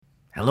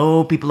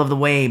Hello, people of the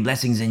way,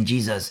 blessings in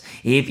Jesus.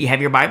 If you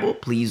have your Bible,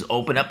 please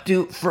open up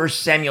to 1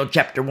 Samuel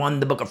chapter 1,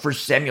 the book of 1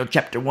 Samuel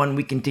chapter 1.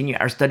 We continue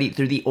our study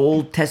through the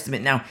Old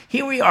Testament. Now,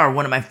 here we are,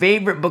 one of my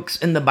favorite books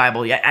in the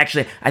Bible. Yeah,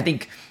 actually, I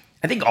think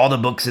all the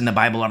books in the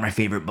Bible are my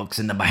favorite books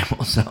in the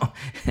Bible. So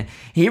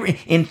here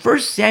in 1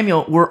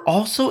 Samuel, we're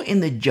also in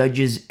the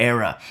Judges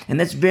era. And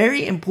that's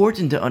very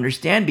important to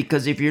understand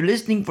because if you're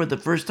listening for the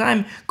first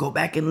time, go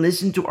back and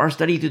listen to our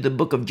study through the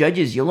book of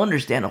Judges. You'll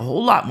understand a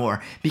whole lot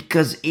more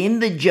because in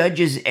the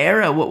Judges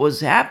era, what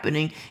was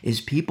happening is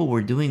people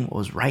were doing what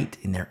was right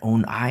in their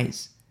own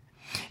eyes.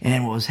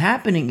 And what was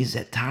happening is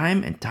that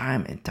time and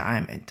time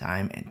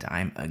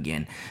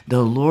again,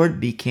 the Lord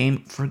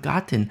became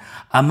forgotten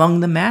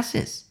among the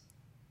masses.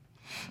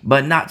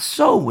 But not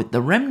so with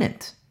the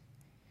remnant.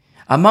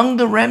 Among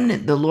the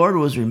remnant, the Lord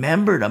was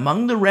remembered.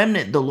 Among the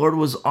remnant, the Lord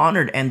was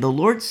honored, and the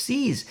Lord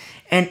sees.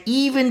 And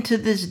even to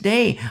this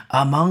day,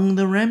 among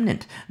the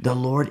remnant, the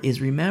Lord is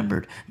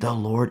remembered, the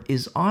Lord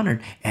is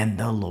honored, and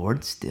the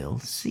Lord still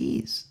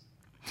sees.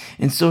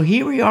 And so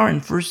here we are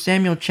in 1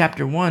 Samuel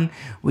chapter 1.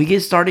 We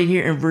get started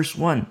here in verse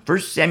 1. 1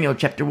 Samuel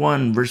chapter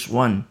 1, verse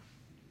 1.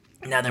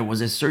 Now there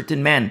was a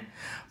certain man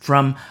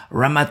from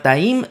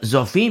Ramathaim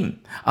Zophim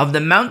of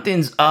the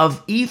mountains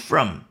of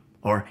Ephraim,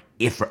 or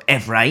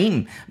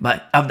Ephraim,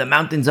 but of the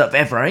mountains of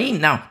Ephraim.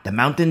 Now, the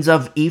mountains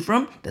of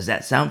Ephraim, does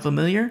that sound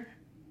familiar?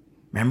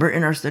 Remember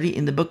in our study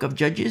in the book of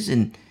Judges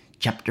in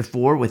chapter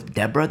 4 with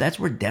Deborah, that's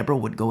where Deborah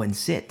would go and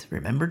sit.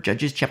 Remember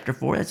Judges chapter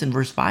 4, that's in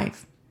verse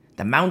 5.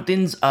 The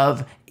mountains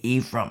of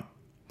Ephraim.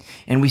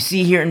 And we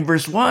see here in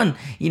verse 1,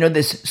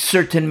 this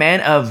certain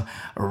man of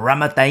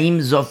Ramathaim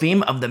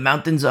Zophim of the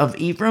mountains of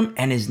Ephraim,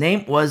 and his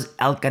name was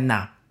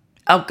Elkanah.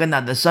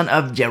 Elkanah, the son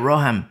of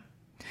Jeroham,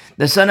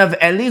 the son of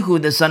Elihu,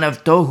 the son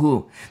of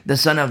Tohu, the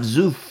son of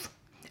Zuph,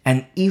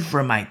 an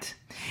Ephraimite.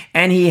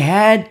 And he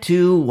had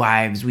 2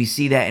 wives. We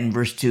see that in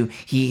verse 2.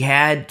 He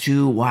had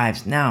 2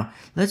 wives. Now,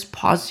 let's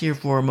pause here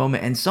for a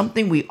moment. And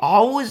something we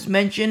always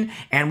mention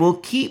and we'll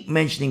keep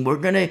mentioning. We're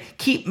going to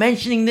keep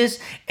mentioning this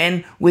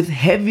and with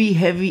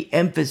heavy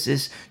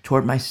emphasis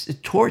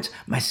towards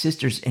my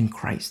sisters in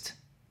Christ.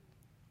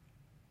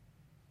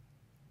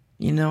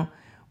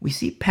 We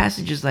see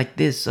passages like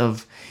this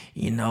of,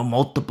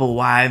 multiple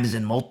wives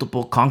and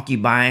multiple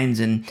concubines.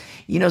 And,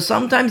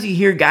 sometimes you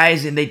hear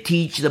guys and they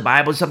teach the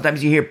Bible.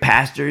 Sometimes you hear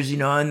pastors,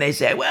 and they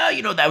say,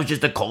 well, that was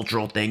just a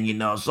cultural thing,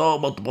 so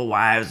multiple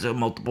wives,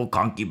 multiple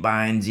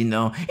concubines,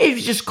 it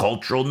was just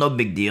cultural, no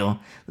big deal.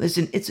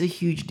 Listen, it's a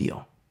huge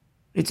deal.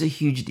 It's a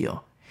huge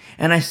deal.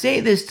 And I say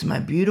this to my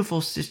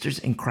beautiful sisters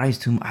in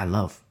Christ whom I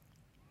love.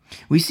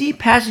 We see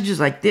passages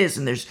like this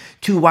and there's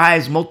 2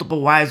 wives,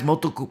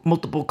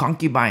 multiple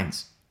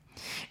concubines.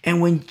 And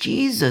when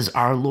Jesus,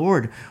 our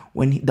Lord,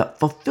 when the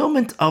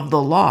fulfillment of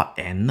the law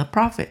and the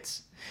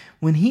prophets,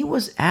 when he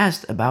was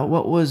asked about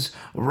what was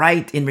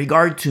right in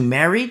regard to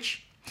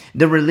marriage,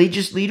 the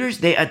religious leaders,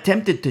 they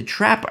attempted to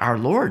trap our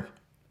Lord.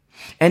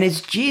 And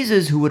it's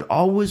Jesus who would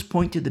always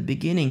point to the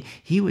beginning.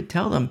 He would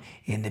tell them,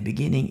 in the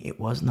beginning, it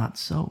was not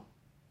so.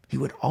 He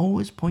would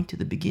always point to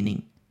the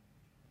beginning.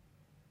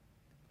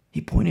 He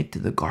pointed to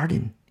the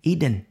garden,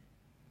 Eden,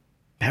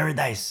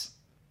 paradise.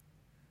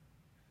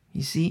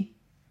 You see?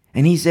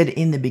 And he said,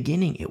 in the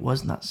beginning, it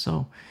was not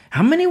so.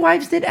 How many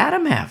wives did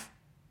Adam have?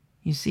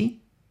 You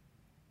see?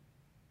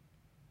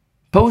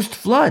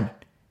 Post-flood,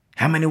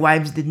 how many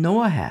wives did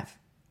Noah have?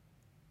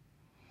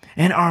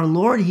 And our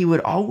Lord, he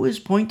would always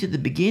point to the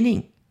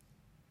beginning.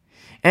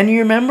 And you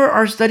remember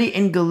our study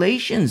in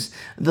Galatians,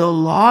 the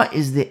law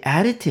is the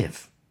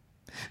additive.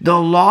 The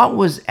law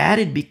was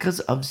added because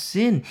of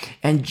sin.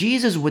 And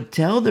Jesus would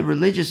tell the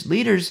religious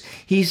leaders,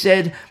 he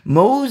said,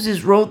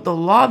 Moses wrote the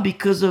law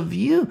because of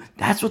you.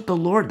 That's what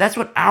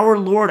our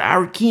Lord,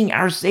 our King,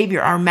 our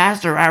Savior, our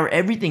Master, our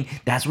everything,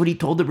 that's what he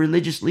told the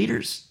religious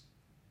leaders.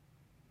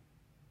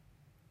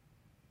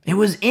 It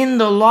was in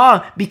the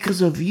law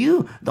because of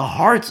you. The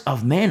hearts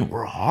of men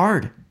were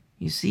hard,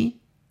 you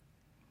see?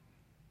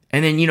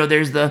 And then,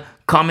 there's the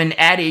common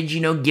adage,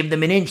 give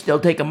them an inch, they'll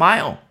take a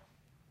mile.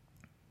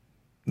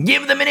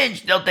 Give them an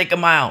inch, they'll take a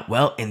mile.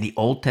 Well, in the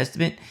Old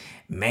Testament,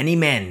 many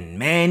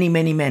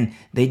men,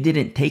 they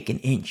didn't take an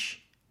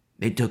inch.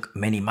 They took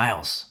many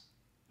miles,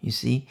 you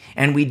see?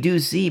 And we do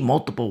see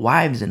multiple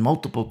wives and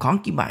multiple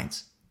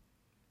concubines.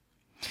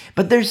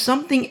 But there's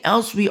something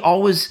else we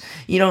always,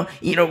 we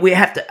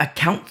have to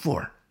account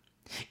for.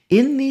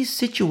 In these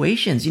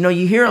situations,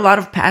 you hear a lot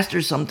of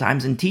pastors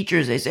sometimes and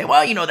teachers, they say,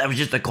 well, that was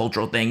just a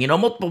cultural thing.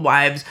 Multiple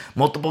wives,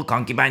 multiple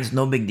concubines,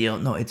 no big deal.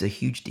 No, it's a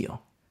huge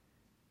deal.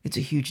 It's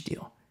a huge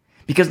deal.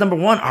 Because number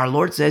 1, our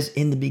Lord says,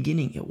 in the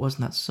beginning, it was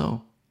not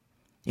so.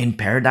 In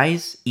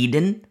paradise,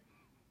 Eden,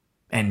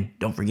 and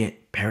don't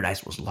forget,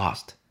 paradise was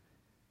lost.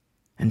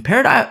 And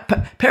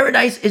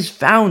paradise is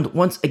found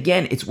once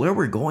again. It's where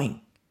we're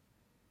going.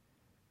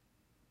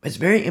 It's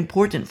very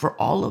important for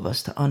all of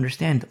us to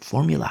understand the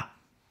formula.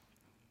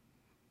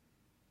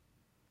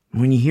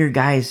 When you hear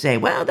guys say,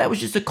 well, that was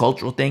just a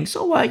cultural thing.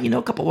 So what?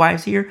 A couple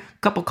wives here, a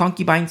couple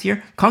concubines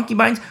here.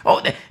 Concubines?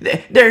 Oh,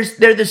 they're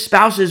the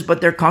spouses, but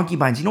they're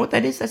concubines. You know what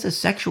that is? That's a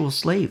sexual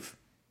slave.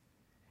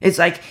 It's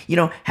like,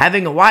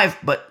 having a wife,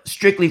 but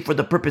strictly for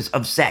the purpose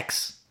of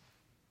sex.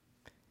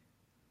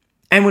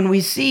 And when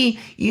we see,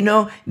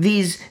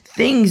 these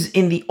things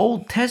in the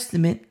Old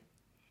Testament,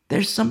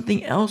 there's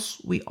something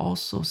else we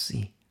also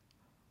see.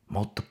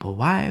 Multiple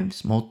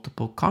wives,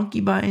 multiple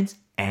concubines,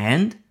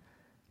 and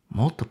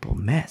multiple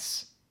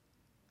mess.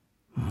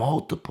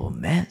 Multiple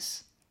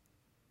mess.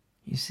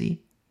 You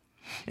see?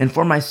 And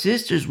for my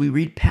sisters, we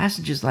read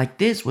passages like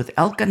this with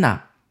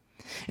Elkanah,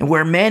 and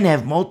where men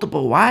have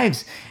multiple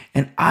wives.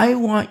 And I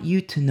want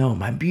you to know,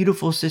 my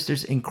beautiful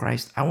sisters in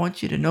Christ, I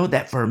want you to know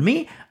that for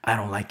me, I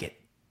don't like it.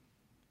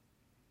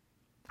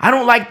 I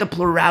don't like the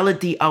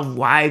plurality of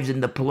wives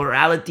and the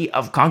plurality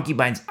of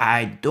concubines.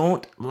 I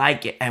don't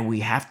like it. And we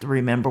have to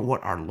remember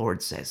what our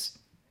Lord says.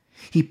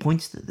 He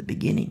points to the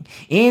beginning.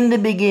 In the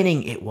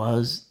beginning, it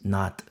was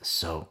not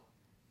so.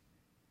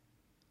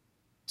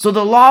 So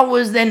the law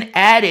was then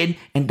added,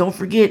 and don't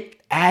forget,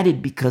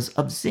 added because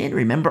of sin.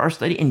 Remember our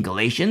study in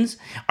Galatians,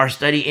 our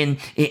study in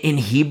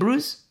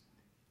Hebrews,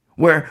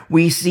 where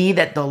we see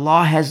that the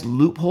law has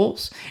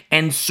loopholes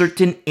and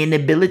certain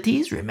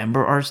inabilities.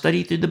 Remember our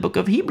study through the book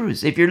of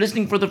Hebrews. If you're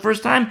listening for the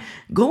first time,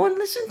 go and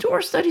listen to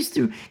our studies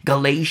through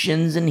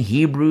Galatians and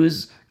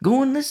Hebrews.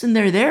 Go and listen.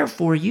 They're there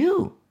for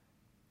you.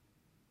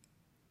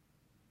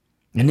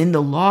 And in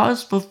the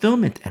law's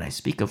fulfillment, and I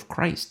speak of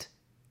Christ,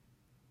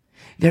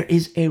 there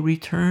is a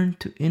return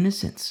to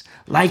innocence.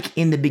 Like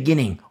in the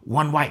beginning,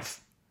 one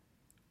wife.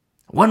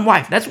 One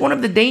wife. That's one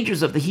of the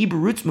dangers of the Hebrew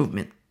roots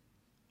movement.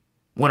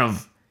 One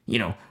of,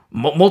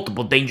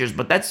 multiple dangers,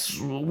 but that's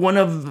one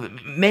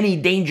of many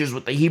dangers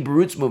with the Hebrew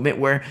roots movement,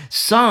 where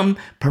some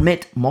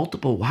permit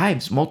multiple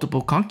wives,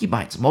 multiple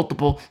concubines,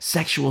 multiple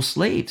sexual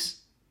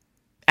slaves.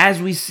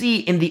 As we see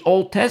in the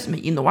Old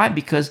Testament, you know why?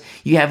 Because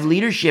you have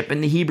leadership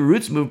in the Hebrew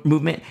roots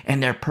movement,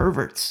 and they're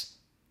perverts.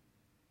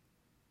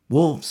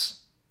 Wolves.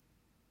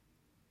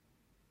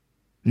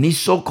 And these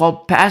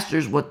so-called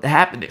pastors, what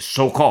happened is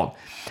so-called.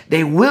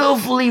 They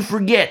willfully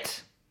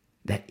forget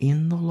that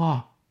in the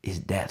law is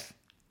death.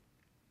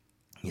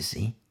 You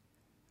see?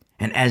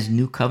 And as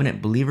new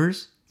covenant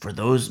believers, for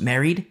those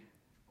married,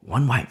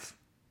 one wife.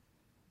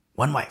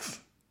 One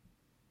wife.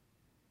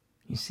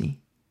 You see?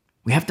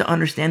 We have to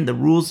understand the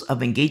rules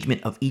of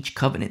engagement of each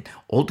covenant.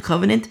 Old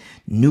covenant,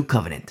 new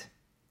covenant.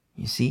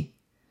 You see?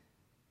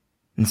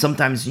 And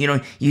sometimes,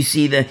 you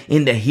see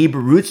in the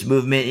Hebrew roots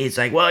movement, it's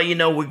like, well,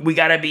 we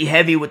got to be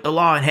heavy with the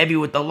law and heavy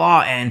with the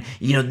law. And,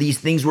 these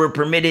things were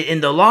permitted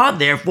in the law.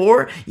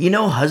 Therefore,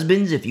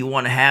 husbands, if you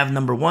want to have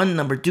number 1,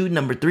 number 2,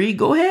 number 3,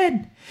 go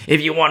ahead.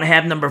 If you want to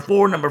have number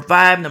 4, number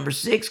 5, number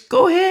 6,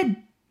 go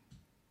ahead.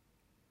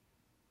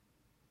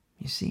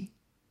 You see?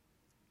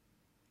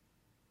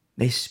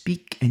 They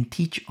speak and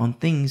teach on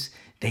things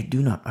they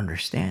do not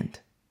understand.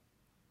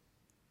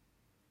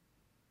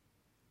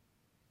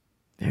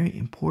 Very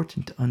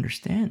important to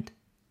understand.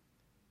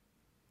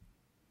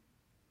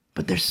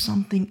 But there's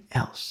something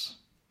else.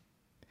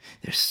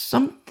 There's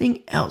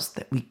something else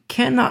that we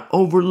cannot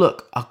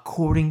overlook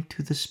according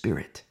to the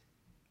Spirit.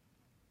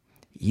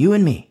 You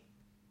and me,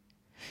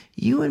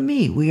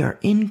 we are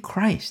in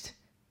Christ.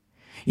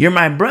 You're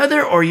my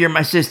brother or you're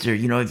my sister.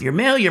 If you're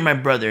male, you're my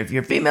brother. If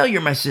you're female, you're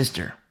my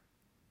sister.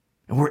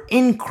 And we're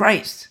in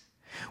Christ.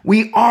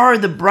 We are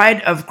the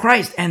bride of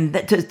Christ. And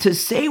to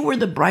say we're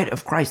the bride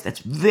of Christ, that's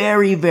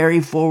very, very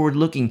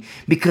forward-looking,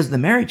 because the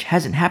marriage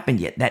hasn't happened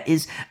yet. That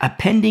is a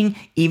pending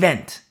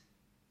event.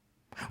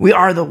 We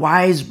are the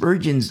wise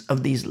virgins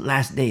of these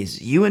last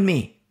days, you and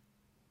me.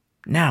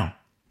 Now,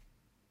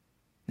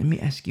 let me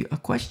ask you a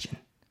question.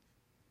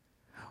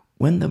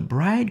 When the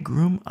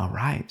bridegroom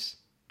arrives,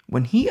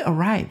 when he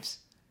arrives,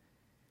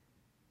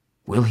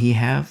 will he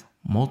have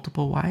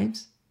multiple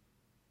wives?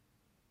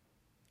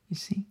 You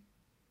see?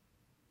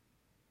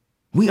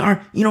 We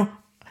are,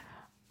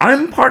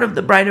 I'm part of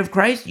the bride of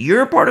Christ.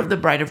 You're part of the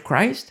bride of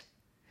Christ.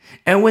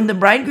 And when the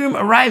bridegroom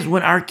arrives,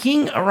 when our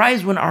King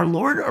arrives, when our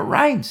Lord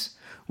arrives,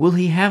 will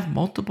he have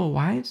multiple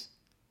wives?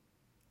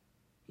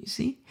 You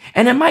see?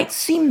 And it might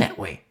seem that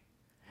way.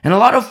 And a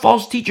lot of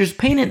false teachers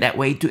paint it that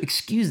way to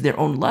excuse their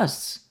own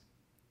lusts,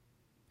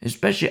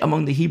 especially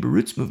among the Hebrew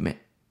roots movement.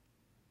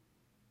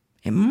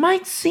 It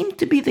might seem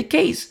to be the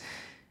case,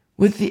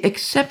 with the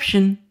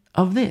exception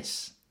of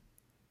this.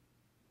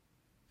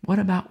 What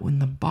about when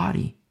the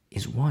body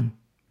is one?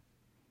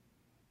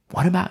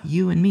 What about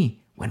you and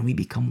me when we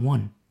become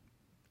one?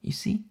 You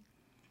see?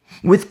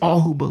 With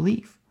all who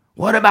believe.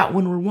 What about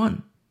when we're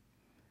one?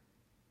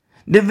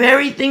 The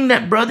very thing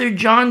that Brother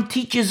John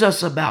teaches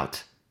us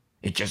about.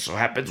 It just so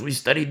happens we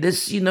studied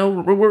this,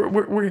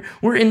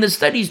 we're in the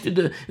studies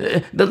through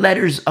the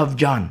letters of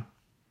John.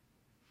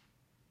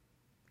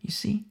 You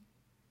see?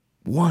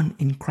 One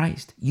in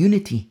Christ.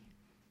 Unity.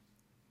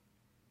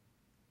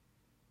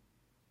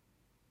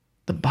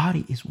 The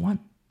body is one.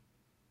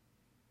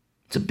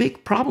 It's a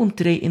big problem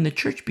today in the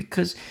church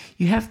because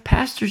you have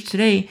pastors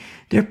today,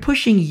 they're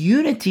pushing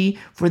unity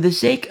for the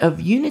sake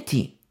of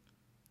unity.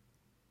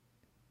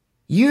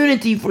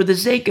 Unity for the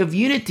sake of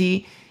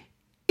unity,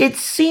 it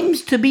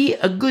seems to be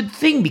a good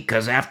thing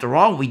because after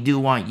all, we do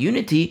want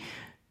unity,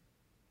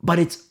 but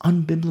it's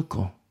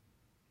unbiblical.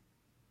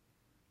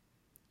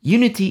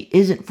 Unity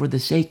isn't for the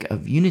sake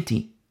of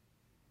unity.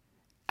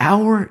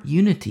 Our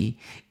unity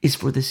is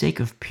for the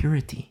sake of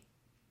purity.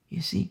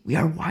 You see, we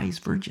are wise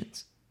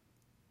virgins.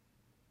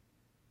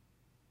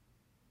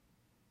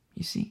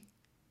 You see,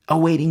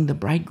 awaiting the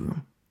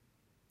bridegroom.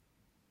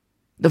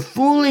 The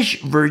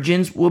foolish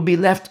virgins will be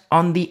left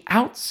on the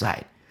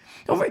outside.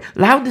 Over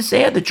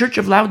Laodicea, the church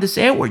of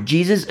Laodicea, where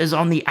Jesus is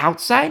on the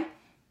outside,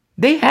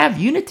 they have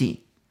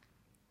unity.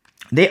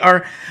 They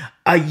are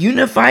a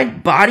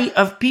unified body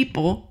of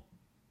people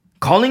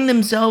calling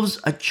themselves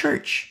a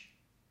church,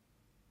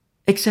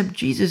 except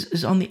Jesus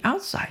is on the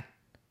outside.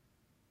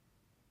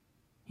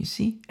 You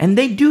see? And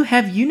they do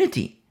have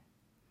unity.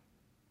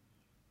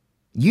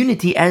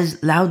 Unity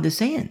as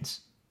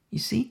Laodiceans. You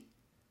see?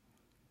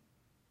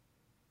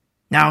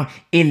 Now,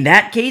 in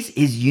that case,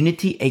 is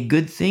unity a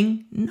good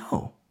thing?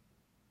 No.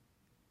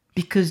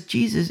 Because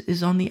Jesus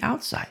is on the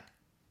outside.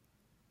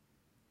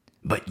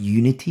 But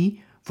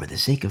unity for the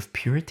sake of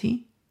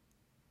purity?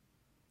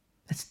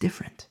 That's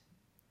different.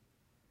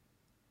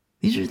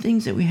 These are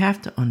things that we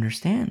have to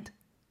understand.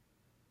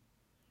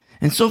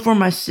 And so for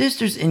my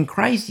sisters in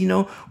Christ,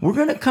 we're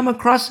going to come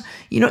across,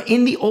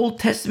 in the Old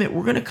Testament,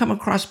 we're going to come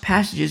across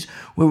passages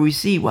where we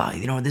see, well,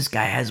 this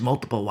guy has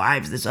multiple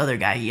wives. This other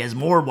guy, he has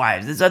more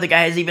wives. This other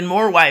guy has even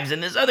more wives.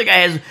 And this other guy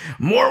has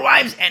more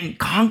wives and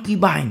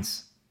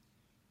concubines.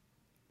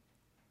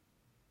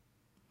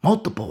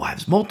 Multiple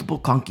wives, multiple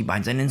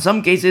concubines. And in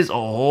some cases, a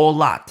whole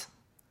lot.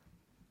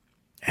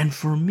 And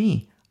for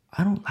me,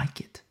 I don't like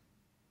it.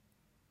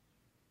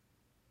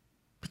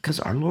 Because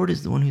our Lord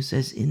is the one who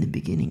says, in the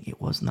beginning, it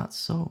was not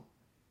so.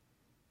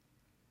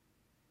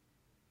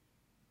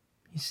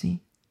 You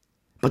see?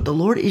 But the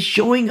Lord is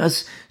showing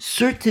us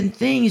certain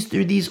things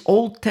through these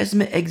Old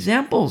Testament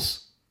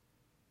examples.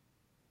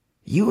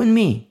 You and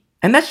me.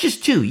 And that's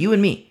just two, you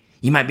and me.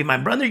 You might be my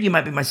brother, you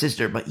might be my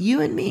sister, but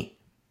you and me.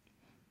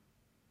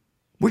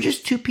 We're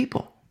just two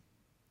people.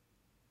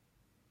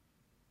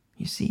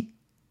 You see?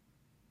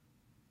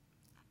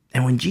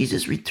 And when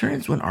Jesus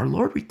returns, when our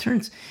Lord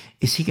returns,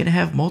 is he going to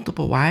have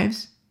multiple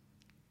wives?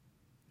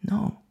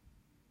 No.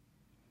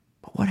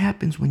 But what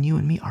happens when you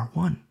and me are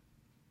one?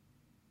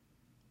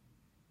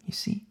 You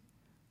see?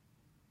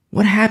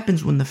 What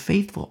happens when the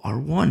faithful are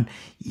one?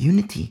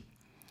 Unity.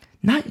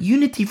 Not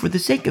unity for the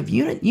sake of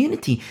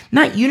unity.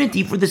 Not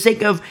unity for the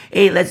sake of,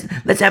 hey,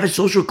 let's have a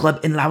social club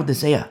in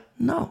Laodicea.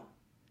 No.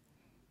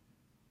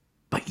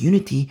 But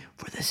unity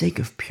for the sake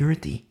of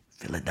purity.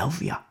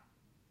 Philadelphia.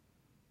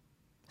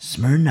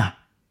 Smyrna.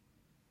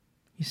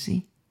 You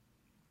see?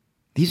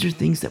 These are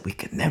things that we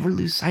could never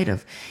lose sight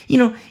of.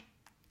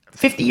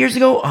 50 years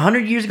ago,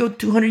 100 years ago,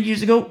 200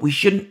 years ago, we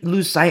shouldn't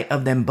lose sight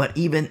of them, but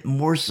even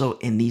more so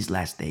in these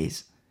last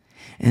days.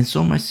 And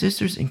so, my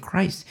sisters in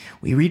Christ,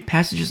 we read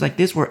passages like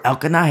this where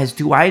Elkanah has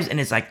two wives, and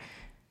it's like,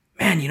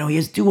 man, he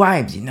has two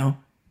wives,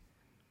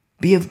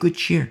 Be of good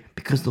cheer,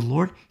 because the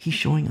Lord, he's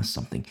showing us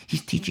something.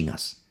 He's teaching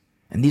us.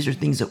 And these are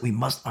things that we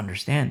must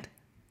understand.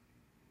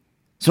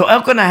 So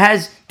Elkanah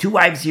has two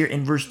wives here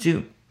in verse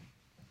 2.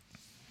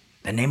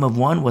 The name of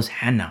one was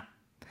Hannah.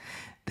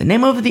 The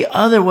name of the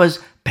other was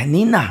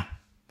Peninnah.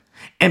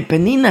 And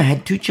Peninnah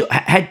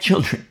had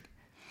children,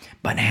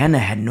 but Hannah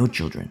had no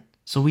children.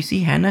 So we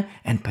see Hannah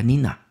and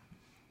Peninnah.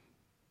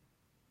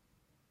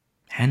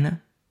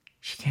 Hannah,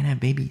 she can't have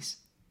babies.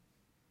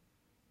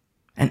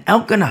 And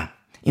Elkanah,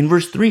 in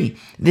verse 3,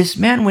 this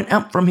man went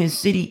up from his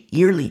city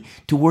yearly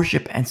to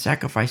worship and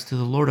sacrifice to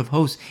the Lord of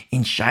hosts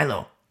in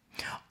Shiloh.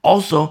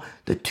 Also,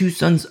 the two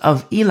sons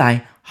of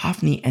Eli,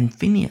 Hophni and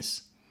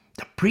Phinehas,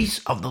 the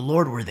priests of the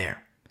Lord, were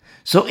there.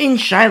 So in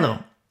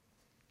Shiloh,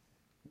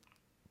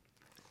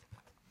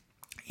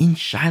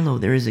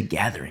 there is a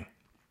gathering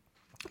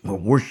where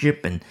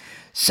worship and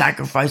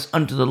sacrifice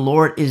unto the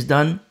Lord is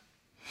done.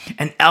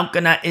 And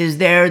Elkanah is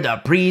there,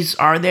 the priests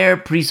are there,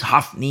 priest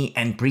Hophni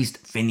and priest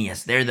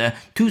Phinehas. They're the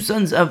two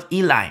sons of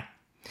Eli,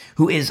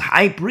 who is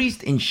high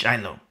priest in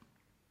Shiloh.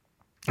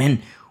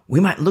 And we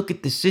might look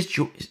at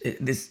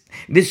this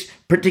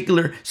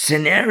particular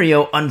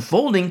scenario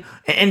unfolding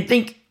and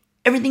think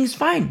everything's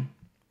fine.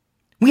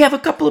 We have a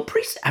couple of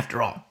priests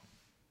after all.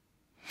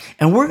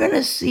 And we're going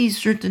to see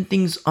certain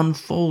things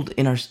unfold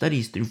in our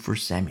studies through 1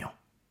 Samuel,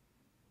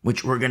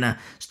 which we're going to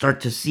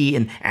start to see,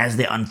 and as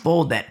they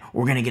unfold that,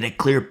 we're going to get a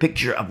clear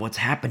picture of what's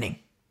happening.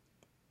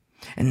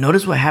 And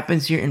notice what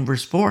happens here in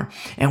verse 4.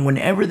 And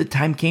whenever the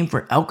time came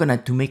for Elkanah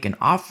to make an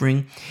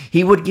offering,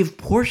 he would give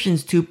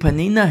portions to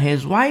Peninnah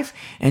his wife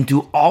and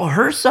to all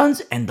her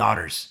sons and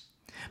daughters.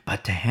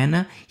 But to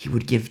Hannah he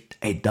would give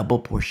a double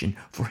portion,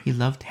 for he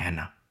loved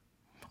Hannah,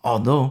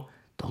 although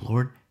the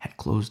Lord had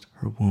closed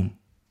her womb.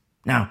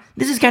 Now,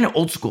 this is kind of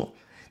old school.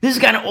 This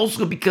is kind of old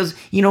school because,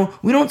 we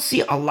don't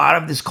see a lot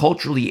of this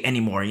culturally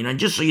anymore.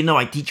 Just so you know,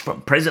 I teach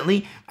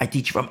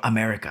from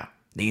America,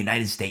 the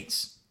United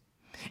States.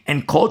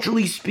 And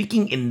culturally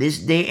speaking, in this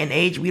day and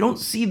age, we don't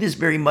see this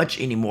very much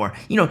anymore.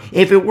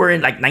 If it were in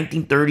like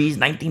 1930s,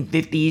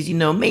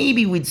 1950s,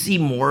 maybe we'd see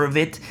more of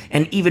it.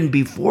 And even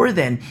before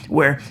then,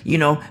 where,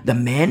 the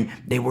men,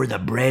 they were the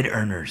bread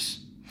earners.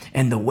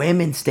 And the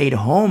women stayed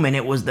home, and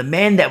it was the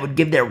men that would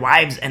give their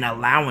wives an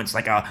allowance,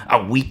 like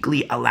a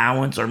weekly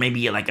allowance, or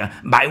maybe like a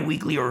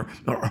bi-weekly or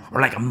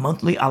like a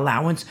monthly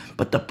allowance.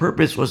 But the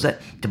purpose was that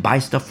to buy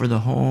stuff for the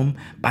home,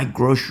 buy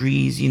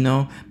groceries,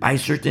 buy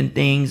certain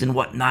things and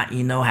whatnot,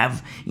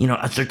 have,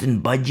 a certain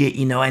budget,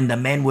 and the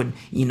men would,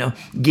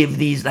 give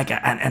these like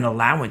an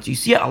allowance. You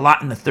see it a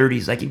lot in the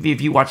 30s. Like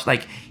if you watch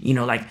like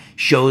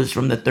shows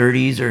from the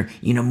 30s or,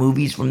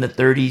 movies from the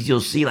 30s,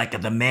 you'll see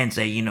like the men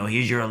say,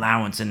 here's your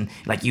allowance. And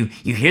like you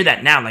hear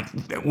that now, like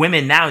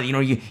women now,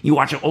 you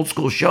watch an old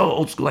school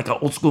show, like an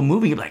old school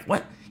movie, you're like,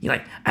 what? You're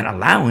like, an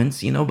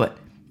allowance, but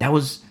that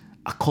was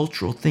a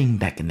cultural thing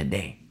back in the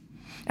day.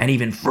 And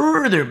even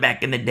further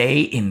back in the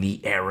day, in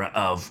the era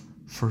of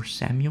 1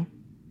 Samuel,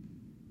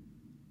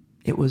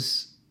 it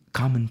was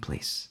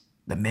commonplace.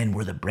 The men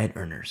were the bread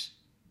earners.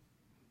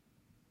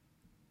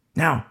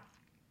 Now,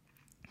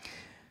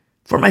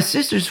 for my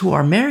sisters who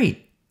are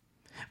married,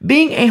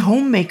 being a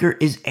homemaker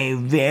is a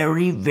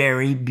very,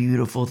 very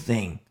beautiful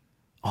thing.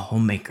 A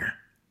homemaker.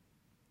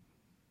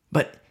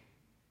 But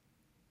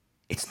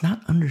it's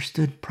not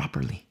understood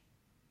properly.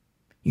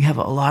 You have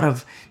a lot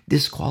of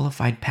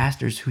disqualified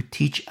pastors who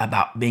teach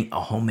about being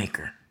a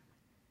homemaker.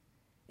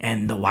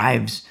 And the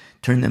wives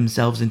turn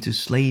themselves into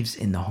slaves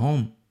in the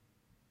home.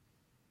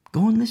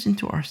 Go and listen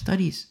to our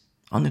studies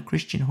on the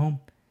Christian home.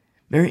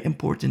 Very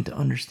important to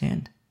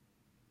understand.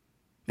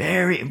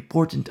 Very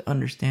important to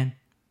understand.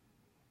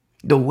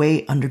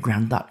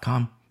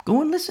 TheWayUnderground.com.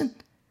 Go and listen.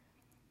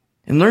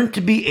 And learn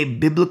to be a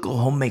biblical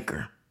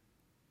homemaker.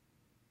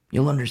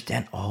 You'll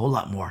understand a whole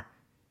lot more.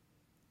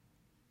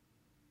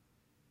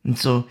 And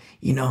so,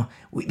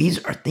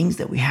 these are things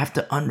that we have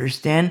to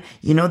understand.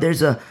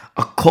 There's a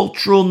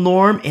cultural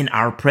norm in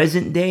our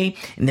present day,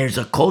 and there's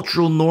a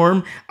cultural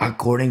norm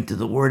according to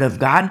the Word of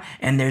God,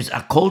 and there's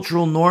a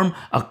cultural norm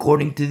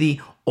according to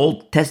the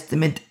Old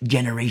Testament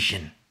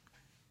generation.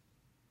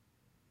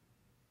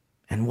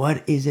 And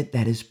what is it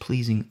that is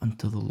pleasing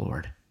unto the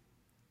Lord?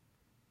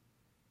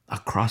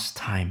 Across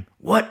time.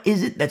 What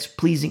is it that's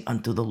pleasing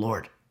unto the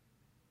Lord?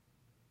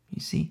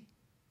 You see?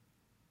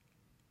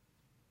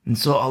 And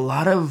so a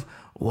lot of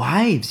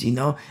wives,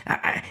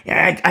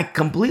 I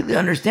completely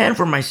understand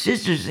for my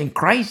sisters in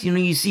Christ,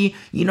 you see,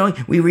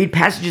 we read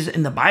passages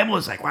in the Bible.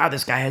 It's like, wow,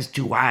 this guy has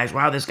 2 wives.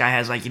 Wow, this guy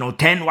has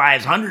 10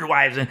 wives, 100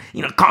 wives, and,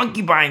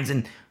 concubines.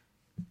 And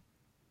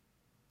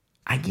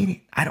I get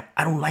it. I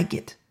don't like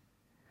it.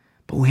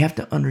 But we have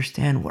to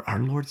understand what our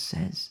Lord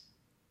says.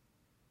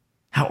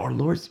 How our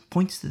Lord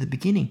points to the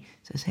beginning.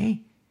 Says,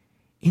 hey,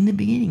 in the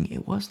beginning,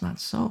 it was not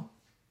so.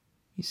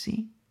 You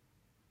see?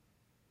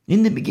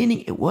 In the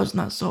beginning, it was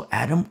not so.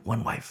 Adam,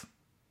 1 wife.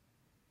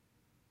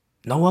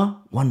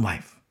 Noah, 1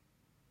 wife.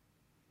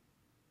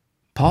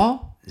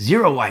 Paul,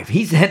 0 wife.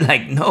 He said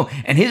no.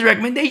 And his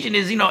recommendation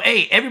is,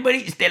 hey,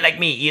 everybody stay like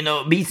me,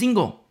 be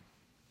single.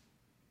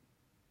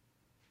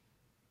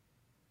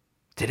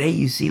 Today,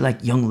 you see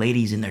young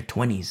ladies in their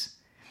 20s.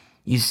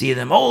 You see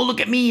them, oh, look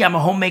at me, I'm a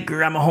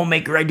homemaker,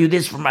 I do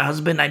this for my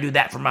husband, I do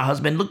that for my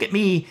husband, look at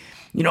me,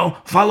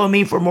 follow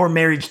me for more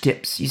marriage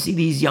tips. You see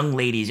these young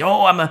ladies,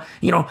 oh, I'm a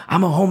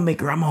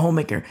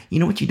homemaker. You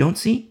know what you don't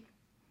see?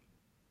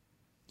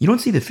 You don't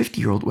see the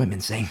 50-year-old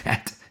women saying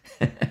that.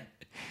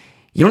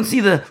 You don't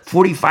see the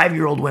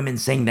 45-year-old women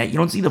saying that. You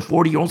don't see the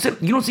 40-year-old,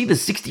 you don't see the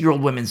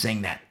 60-year-old women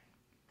saying that.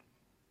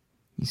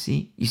 You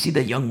see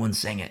the young ones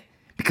saying it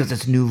because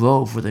it's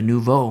nouveau for the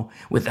nouveau,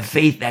 with a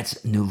faith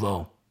that's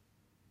nouveau.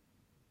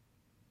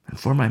 And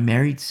for my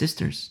married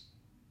sisters,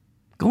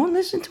 go and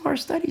listen to our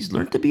studies.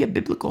 Learn to be a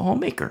biblical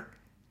homemaker.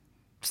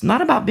 It's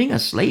not about being a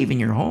slave in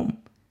your home.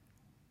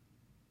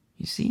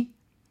 You see?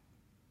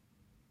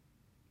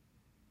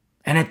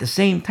 And at the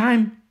same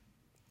time,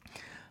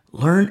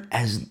 learn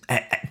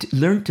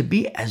to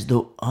be as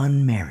though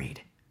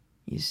unmarried.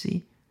 You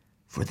see?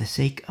 For the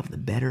sake of the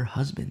better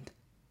husband.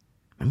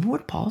 Remember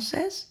what Paul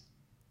says?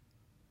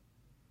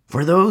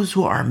 For those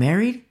who are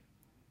married,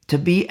 to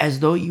be as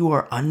though you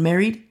are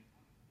unmarried.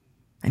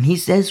 And he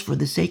says, for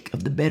the sake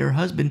of the better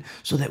husband,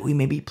 so that we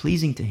may be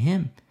pleasing to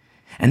him.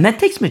 And that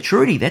takes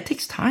maturity. That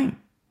takes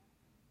time.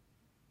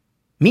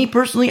 Me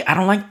personally, I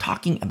don't like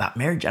talking about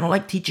marriage. I don't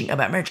like teaching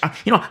about marriage.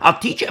 I'll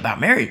teach you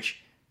about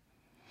marriage.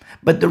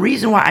 But the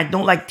reason why I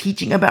don't like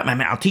teaching about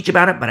I'll teach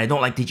about it, but I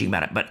don't like teaching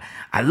about it. But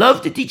I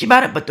love to teach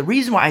about it. But the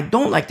reason why I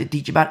don't like to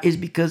teach about it is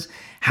because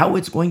how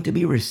it's going to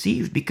be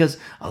received. Because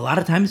a lot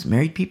of times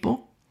married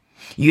people,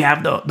 you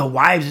have the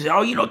wives,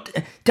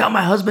 tell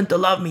my husband to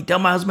love me. Tell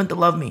my husband to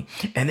love me.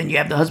 And then you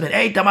have the husband,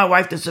 hey, tell my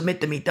wife to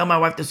submit to me. Tell my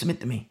wife to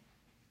submit to me.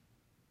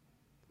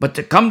 But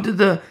to come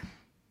to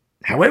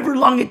however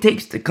long it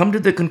takes to come to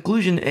the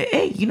conclusion,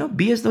 hey,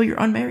 be as though you're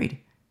unmarried.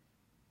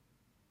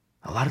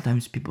 A lot of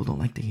times people don't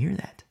like to hear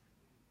that.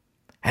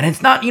 And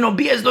it's not,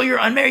 be as though you're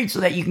unmarried so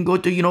that you can go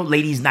to,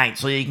 ladies' night,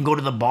 so you can go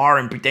to the bar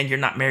and pretend you're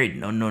not married.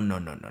 No, no, no,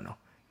 no, no, no.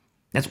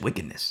 That's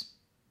wickedness.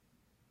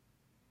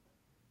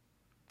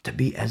 To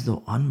be as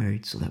though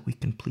unmarried so that we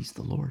can please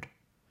the Lord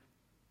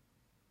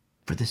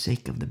for the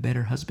sake of the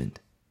better husband.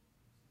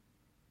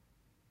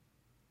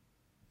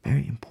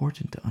 Very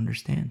important to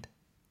understand.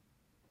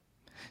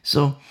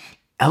 So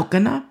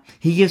Elkanah,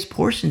 he gives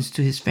portions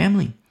to his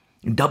family,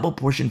 a double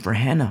portion for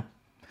Hannah,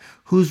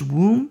 whose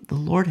womb the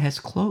Lord has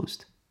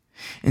closed.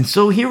 And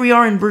so here we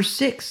are in verse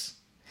 6.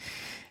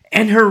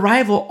 And her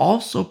rival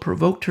also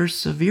provoked her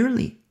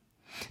severely.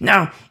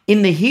 Now,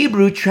 in the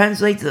Hebrew,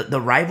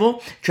 the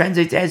rival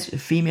translates as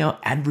female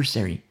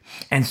adversary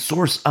and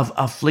source of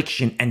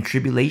affliction and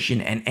tribulation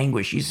and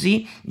anguish. You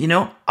see,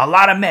 a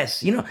lot of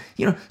mess.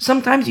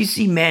 Sometimes you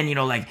see men,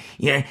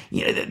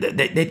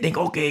 they think,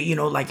 okay,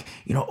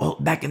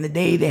 back in the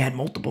day they had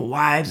multiple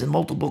wives and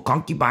multiple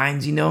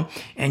concubines,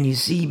 and you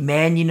see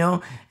men,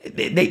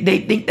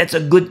 they think that's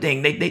a good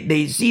thing.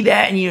 They see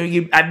that,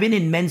 and I've been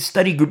in men's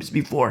study groups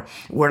before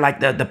where like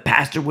the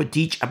pastor would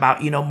teach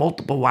about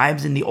multiple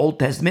wives in the Old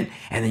Testament,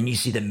 and then you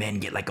see the men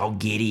get like all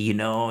giddy,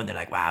 and they're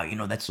like, wow,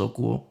 that's so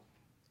cool.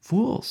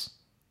 Fools.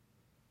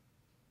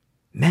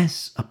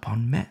 Mess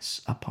upon mess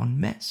upon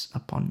mess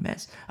upon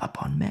mess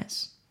upon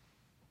mess.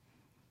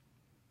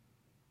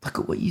 Look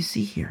at what you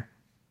see here.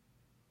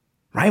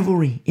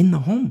 Rivalry in the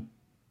home.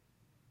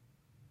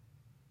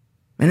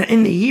 And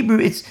in the Hebrew,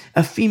 it's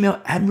a female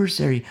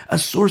adversary, a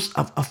source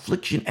of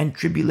affliction and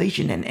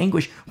tribulation and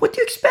anguish. What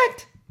do you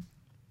expect?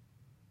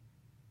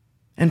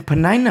 And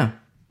Penina,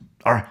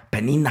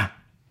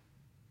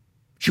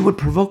 she would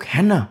provoke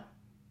Hannah.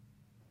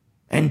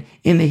 And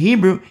in the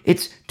Hebrew,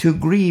 it's to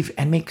grieve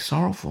and make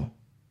sorrowful.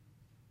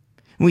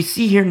 We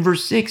see here in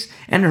verse 6,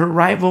 and her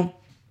rival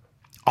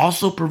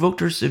also provoked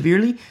her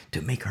severely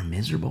to make her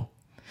miserable,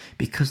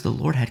 because the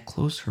Lord had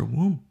closed her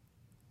womb.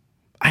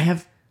 I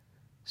have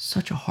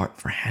such a heart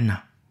for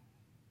Hannah.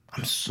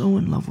 I'm so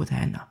in love with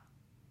Hannah.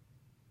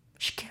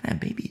 She can't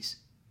have babies.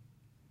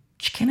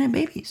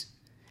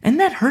 And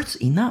that hurts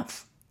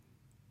enough.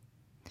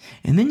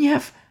 And then you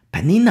have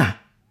Penina,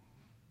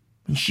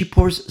 and she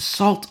pours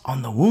salt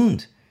on the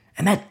wound.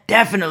 And that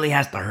definitely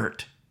has to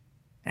hurt,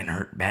 and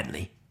hurt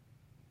badly.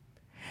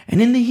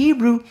 And in the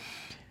Hebrew,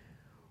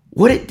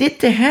 what it did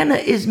to Hannah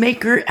is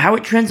make her, how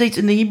it translates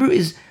in the Hebrew,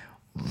 is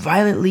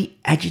violently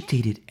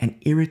agitated and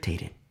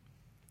irritated.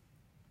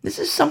 This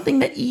is something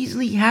that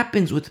easily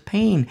happens with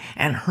pain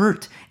and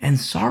hurt and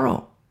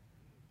sorrow.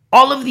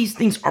 All of these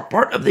things are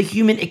part of the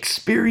human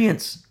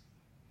experience.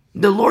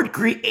 The Lord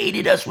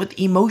created us with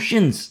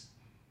emotions.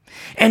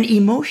 And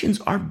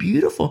emotions are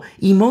beautiful.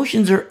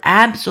 Emotions are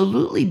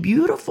absolutely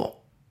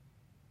beautiful.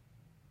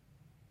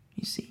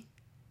 You see,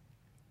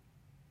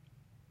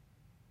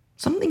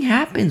 something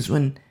happens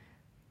when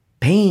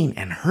pain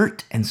and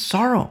hurt and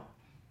sorrow,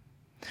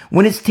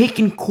 when it's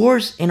taken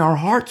course in our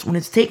hearts, when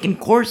it's taken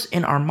course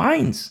in our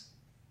minds,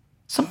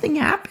 something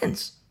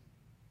happens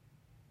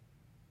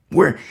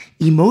where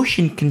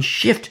emotion can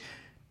shift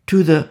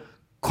to the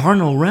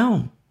carnal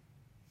realm.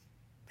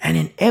 And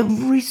in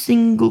every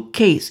single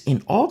case,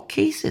 in all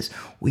cases,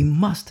 we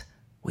must,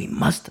 we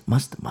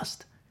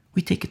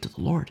take it to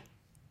the Lord.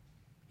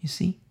 You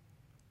see?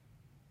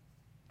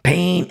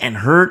 Pain and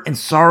hurt and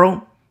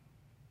sorrow,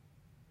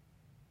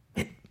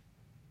 it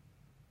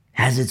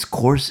has its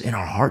course in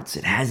our hearts.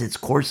 It has its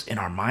course in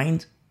our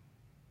mind.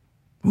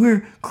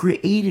 We're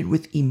created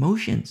with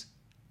emotions.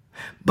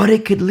 But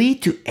it could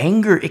lead to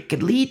anger. It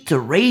could lead to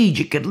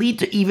rage. It could lead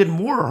to even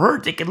more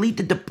hurt. It could lead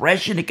to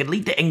depression. It could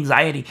lead to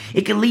anxiety.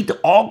 It could lead to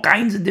all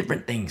kinds of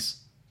different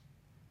things.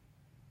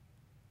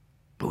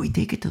 But we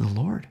take it to the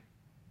Lord.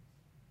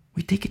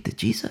 We take it to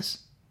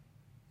Jesus.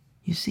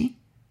 You see?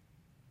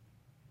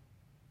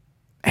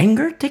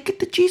 Anger, take it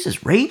to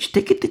Jesus. Rage,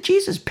 take it to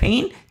Jesus.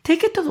 Pain,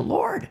 take it to the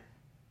Lord.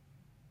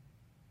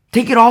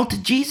 Take it all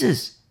to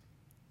Jesus.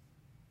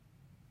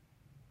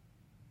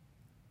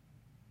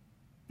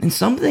 And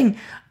something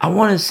I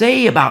want to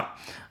say about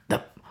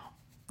the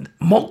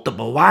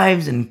multiple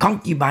wives and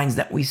concubines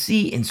that we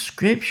see in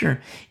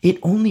Scripture, it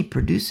only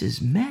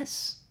produces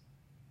mess.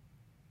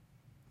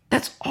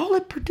 That's all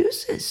it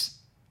produces.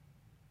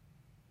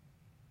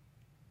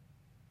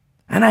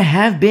 And I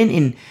have been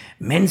in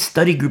men's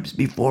study groups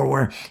before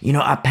where,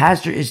 a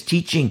pastor is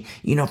teaching,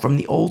 from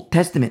the Old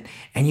Testament.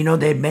 And,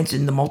 they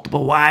mentioned the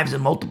multiple wives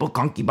and multiple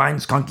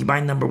concubines,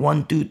 concubine number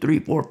 1, 2, 3,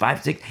 4,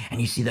 5, 6. And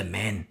you see the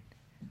men.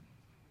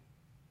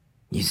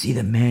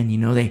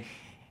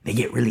 They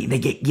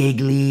get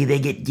giggly, they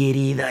get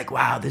giddy. They're like,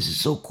 wow, this is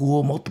so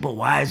cool. Multiple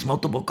wives,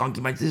 multiple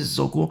concubines. This is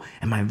so cool.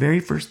 And my very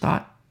first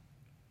thought,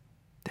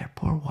 they're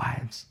poor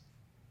wives.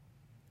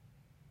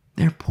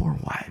 They're poor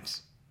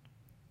wives.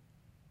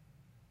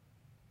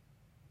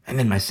 And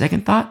then my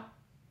second thought,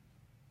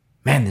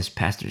 man, this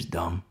pastor's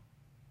dumb.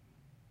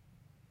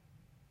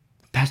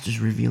 The pastor's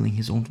revealing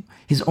his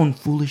own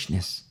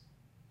foolishness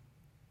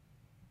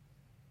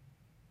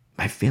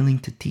by failing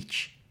to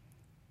teach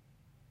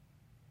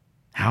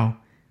how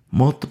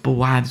multiple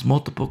wives,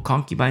 multiple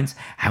concubines,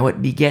 how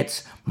it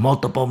begets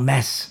multiple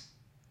mess.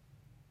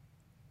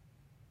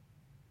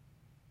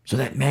 So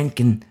that man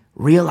can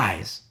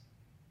realize,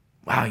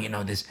 wow,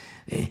 this,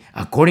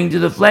 according to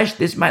the flesh,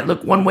 this might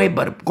look one way,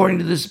 but according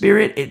to the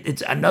spirit,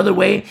 it's another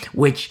way,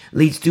 which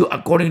leads to,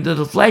 according to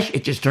the flesh,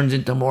 it just turns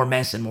into more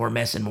mess and more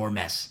mess and more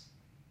mess.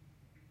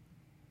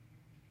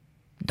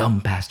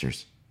 Dumb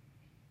pastors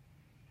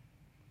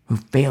who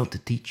fail to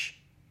teach.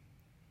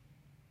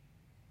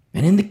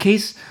 And in the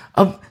case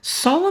of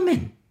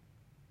Solomon,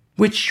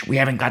 which we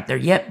haven't got there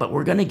yet, but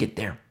we're going to get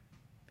there.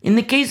 In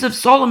the case of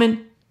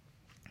Solomon,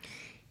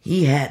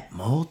 he had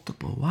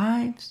multiple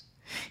wives.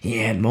 He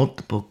had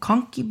multiple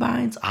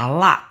concubines, a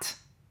lot.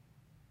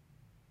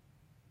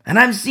 And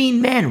I've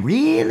seen men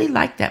really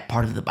like that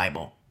part of the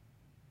Bible.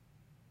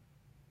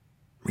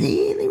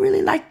 Really,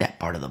 really like that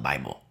part of the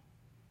Bible.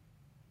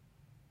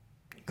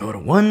 Go to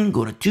 1,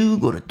 go to 2,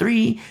 go to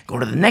 3, go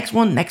to the next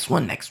one, next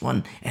one, next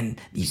one. And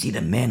you see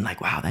the men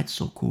like, wow, that's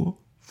so cool.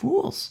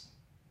 Fools.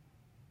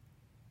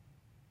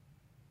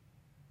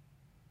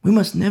 We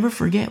must never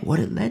forget what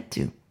it led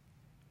to.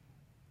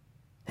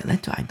 It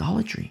led to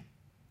idolatry.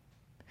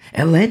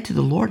 It led to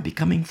the Lord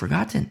becoming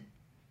forgotten.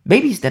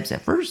 Baby steps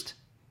at first.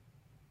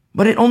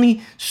 But it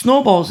only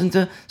snowballs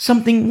into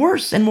something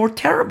worse and more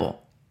terrible.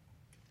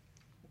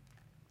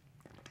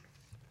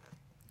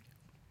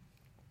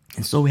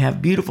 And so we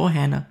have beautiful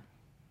Hannah.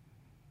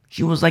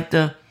 She was like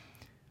the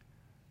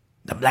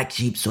black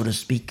sheep, so to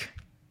speak.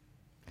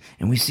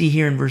 And we see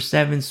here in verse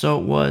 7, so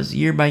it was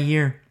year by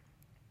year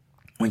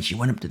when she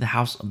went up to the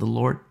house of the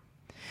Lord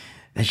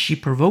that she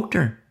provoked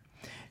her.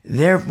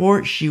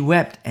 Therefore she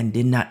wept and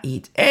did not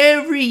eat.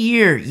 Every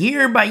year,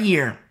 year by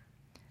year,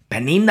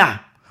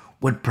 Peninnah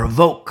would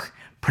provoke,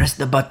 press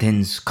the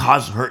buttons,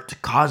 cause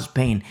hurt, cause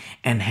pain,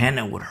 and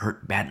Hannah would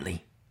hurt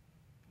badly.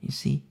 You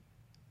see?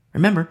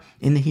 Remember,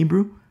 in the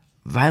Hebrew,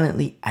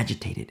 violently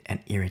agitated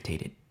and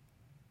irritated.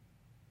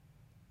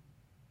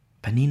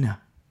 Peninnah,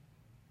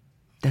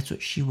 that's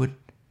what she would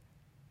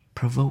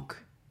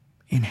provoke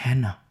in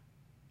Hannah.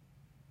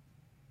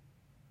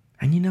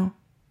 And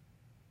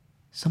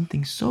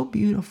something so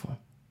beautiful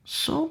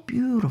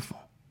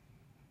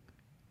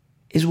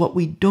is what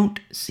we don't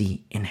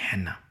see in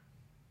Hannah.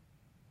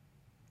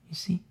 You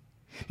see?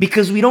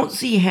 Because we don't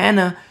see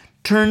Hannah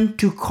turn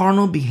to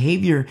carnal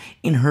behavior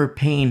in her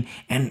pain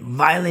and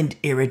violent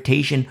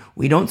irritation.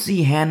 We don't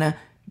see Hannah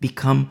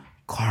become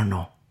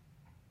carnal.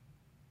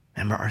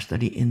 Remember our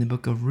study in the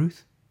book of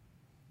Ruth?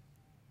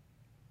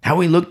 How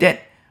we looked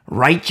at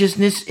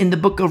righteousness in the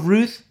book of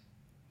Ruth?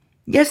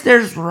 Yes,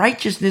 there's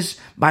righteousness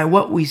by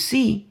what we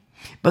see,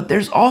 but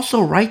there's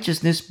also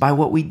righteousness by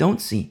what we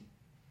don't see.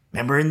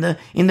 Remember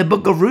in the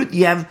book of Ruth,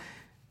 you have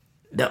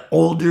the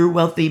older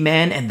wealthy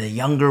man and the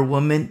younger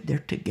woman. They're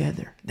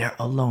together. They're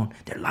alone.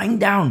 They're lying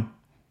down.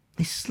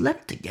 They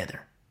slept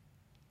together.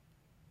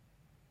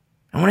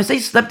 And when I say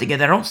slept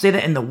together, I don't say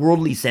that in the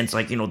worldly sense,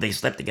 like, they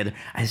slept together.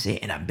 I say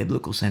it in a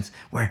biblical sense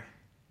where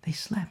they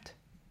slept.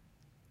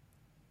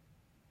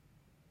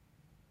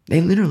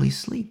 They literally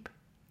sleep.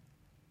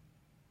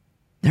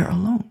 They're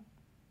alone.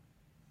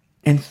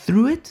 And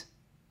through it,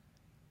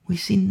 we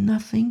see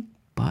nothing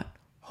but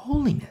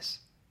holiness.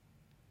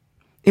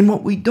 In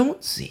what we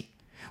don't see.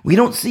 We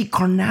don't see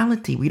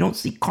carnality. We don't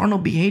see carnal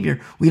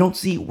behavior. We don't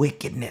see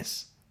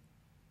wickedness.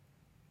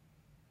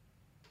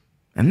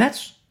 And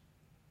that's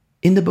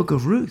in the book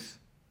of Ruth.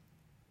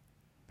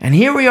 And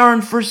here we are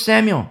in 1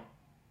 Samuel.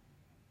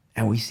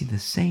 And we see the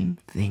same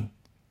thing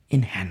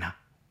in Hannah.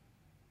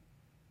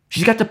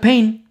 She's got the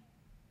pain.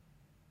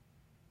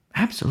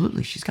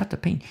 Absolutely, she's got the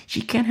pain.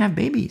 She can't have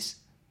babies.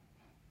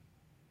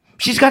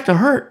 She's got the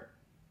hurt.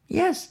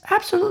 Yes,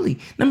 absolutely.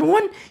 Number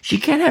 1, she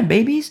can't have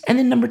babies. And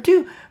then number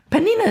 2,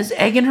 Peninnah is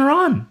egging her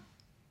on.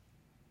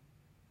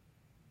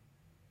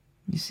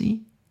 You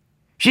see?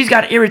 She's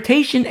got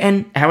irritation,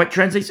 and how it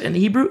translates in the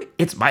Hebrew,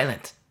 it's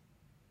violent.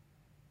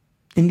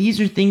 And these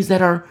are things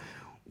that are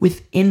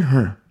within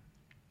her,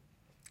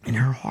 in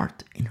her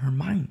heart, in her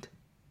mind.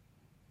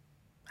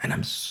 And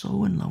I'm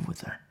so in love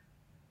with her.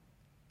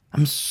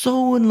 I'm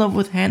so in love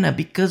with Hannah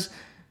because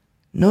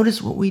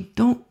notice what we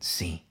don't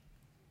see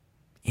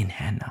in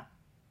Hannah.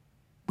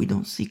 We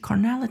don't see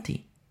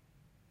carnality.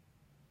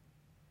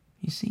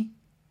 You see?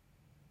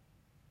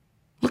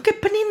 Look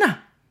at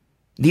Peninnah,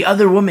 the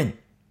other woman.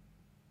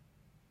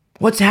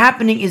 What's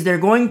happening is they're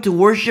going to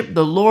worship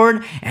the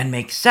Lord and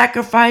make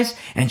sacrifice,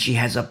 and she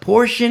has a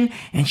portion,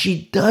 and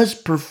she does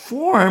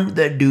perform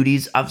the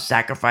duties of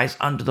sacrifice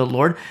unto the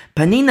Lord.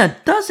 Peninnah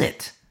does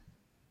it.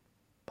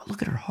 But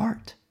look at her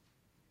heart.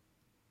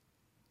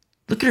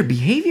 Look at her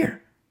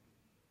behavior.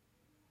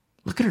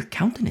 Look at her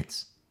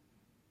countenance.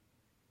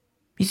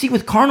 You see,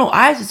 with carnal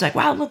eyes, it's like,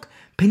 wow, look,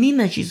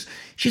 Peninnah, she's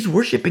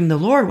worshiping the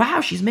Lord.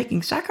 Wow, she's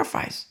making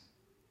sacrifice.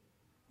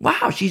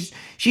 Wow, she's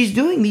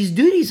doing these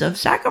duties of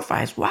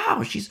sacrifice.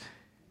 Wow, she's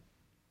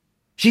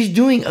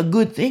doing a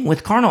good thing.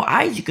 With carnal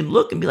eyes, you can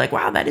look and be like,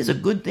 wow, that is a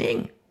good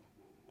thing.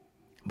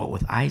 But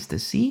with eyes to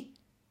see,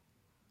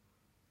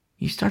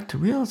 you start to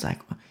realize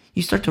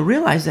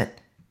that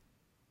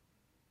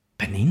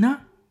Penina?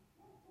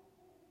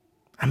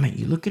 I mean,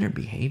 you look at her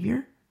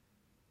behavior,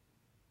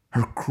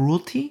 her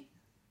cruelty,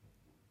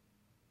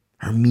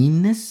 her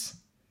meanness.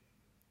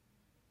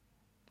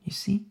 You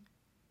see?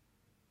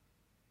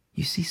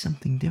 You see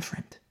something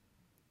different.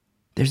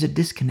 There's a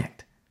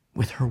disconnect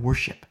with her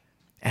worship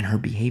and her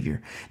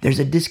behavior. There's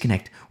a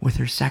disconnect with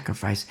her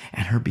sacrifice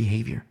and her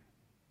behavior.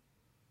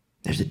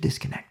 There's a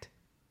disconnect.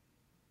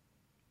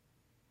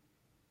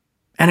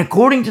 And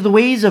according to the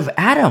ways of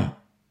Adam,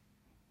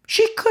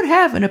 she could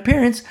have an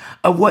appearance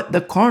of what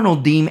the carnal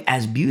deem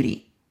as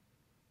beauty.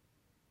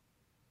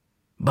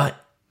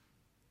 But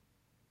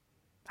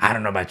I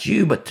don't know about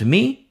you, but to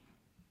me,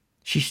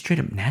 she's straight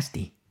up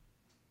nasty,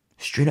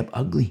 straight up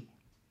ugly.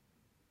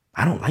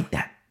 I don't like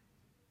that.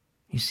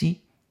 You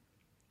see?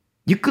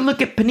 You could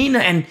look at Penina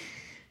and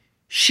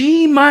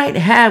she might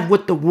have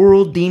what the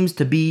world deems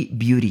to be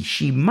beauty.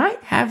 She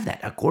might have that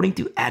according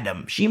to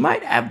Adam. She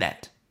might have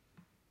that.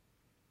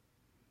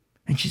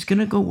 And she's going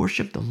to go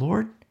worship the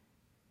Lord.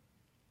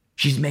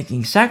 She's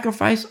making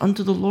sacrifice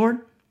unto the Lord.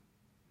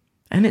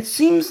 And it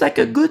seems like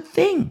a good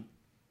thing.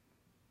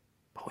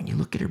 But when you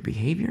look at her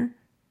behavior,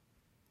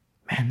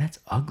 man, that's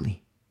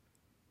ugly.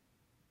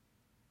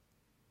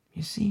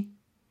 You see?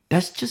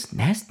 That's just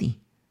nasty.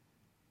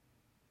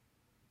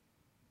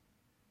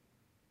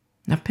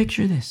 Now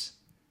picture this.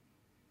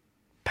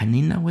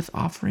 Penina with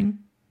offering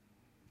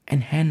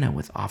and Hannah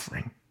with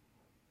offering.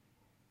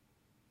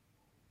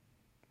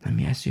 Let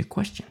me ask you a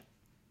question.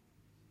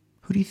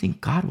 Who do you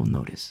think God will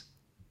notice?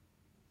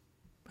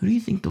 Who do you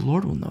think the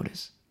Lord will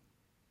notice?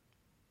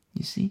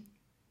 You see?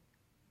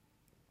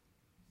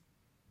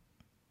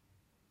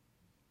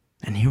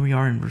 And here we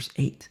are in verse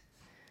 8.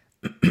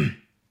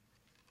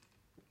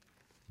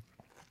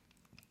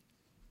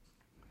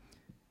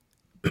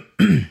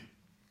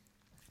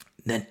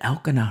 Then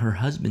Elkanah, her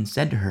husband,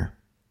 said to her,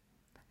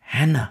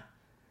 Hannah,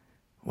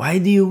 why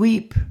do you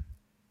weep?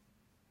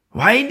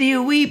 Why do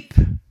you weep?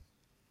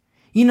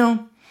 You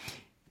know,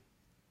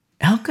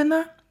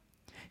 Elkanah,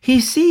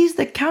 he sees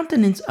the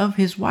countenance of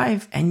his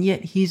wife, and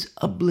yet he's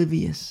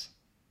oblivious.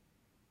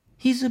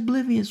 He's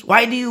oblivious.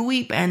 Why do you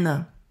weep,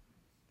 Hannah?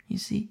 You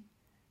see,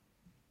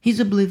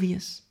 he's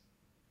oblivious.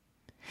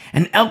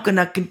 And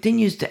Elkanah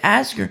continues to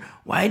ask her,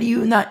 why do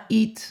you not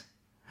eat?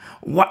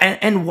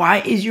 And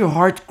why is your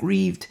heart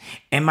grieved?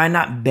 Am I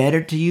not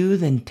better to you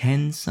than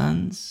 10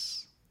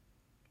 sons?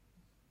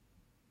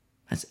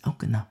 That's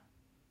Elkanah.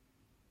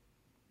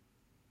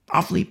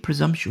 Awfully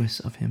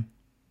presumptuous of him.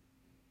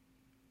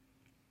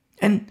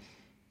 And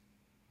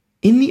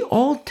in the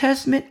Old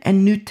Testament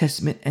and New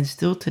Testament, and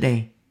still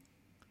today,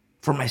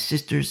 for my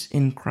sisters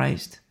in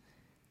Christ,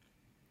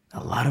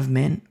 a lot of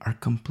men are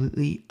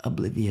completely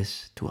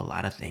oblivious to a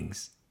lot of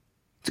things.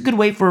 It's a good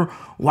way for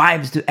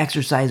wives to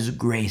exercise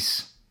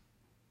grace.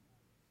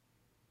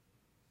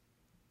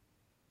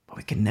 But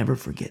we can never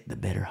forget the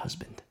better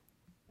husband.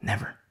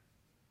 Never.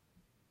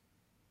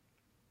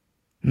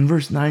 In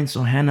verse 9,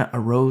 so Hannah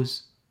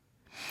arose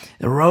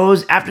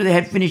after they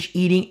had finished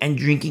eating and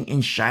drinking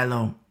in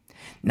Shiloh.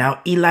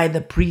 Now Eli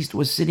the priest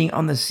was sitting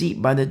on the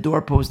seat by the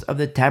doorpost of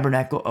the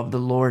tabernacle of the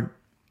Lord.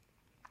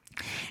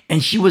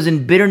 And she was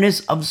in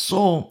bitterness of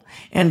soul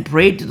and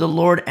prayed to the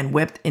Lord and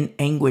wept in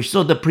anguish.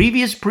 So the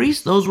previous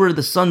priests, those were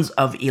the sons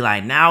of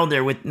Eli. Now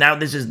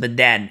this is the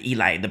dad,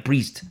 Eli, the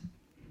priest.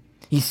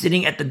 He's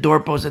sitting at the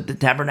doorpost at the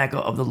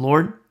tabernacle of the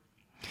Lord.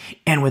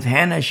 And with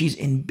Hannah, she's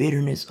in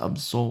bitterness of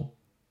soul.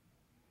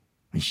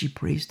 And she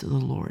prays to the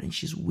Lord and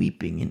she's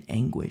weeping in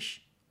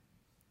anguish.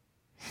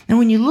 Now,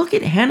 when you look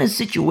at Hannah's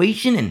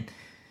situation and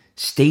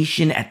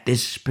station at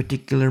this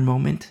particular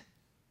moment,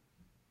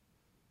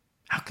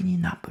 how can you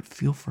not but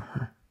feel for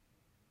her?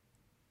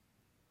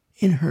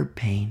 In her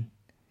pain,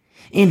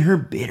 in her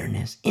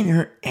bitterness, in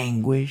her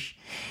anguish,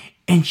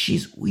 and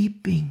she's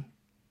weeping.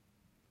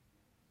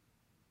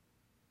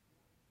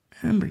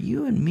 Remember,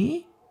 you and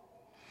me,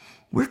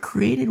 we're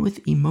created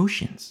with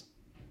emotions.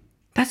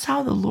 That's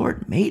how the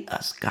Lord made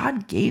us.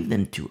 God gave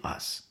them to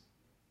us.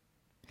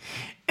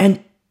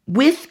 And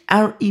with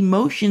our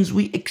emotions,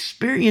 we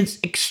experience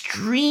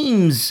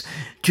extremes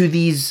to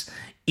these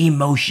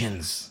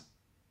emotions.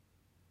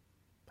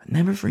 But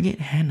never forget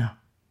Hannah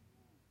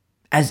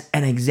as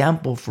an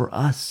example for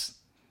us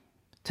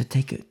to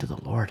take it to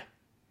the Lord.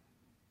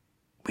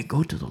 We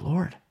go to the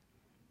Lord.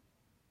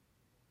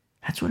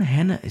 That's what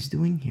Hannah is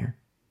doing here.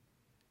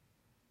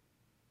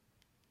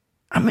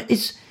 I mean,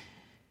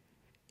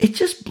 it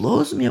just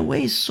blows me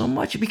away so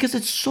much because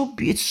it's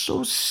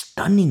so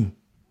stunning.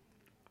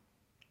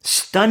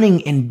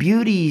 Stunning in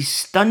beauty,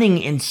 stunning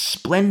in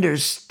splendor,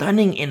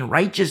 stunning in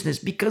righteousness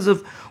because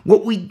of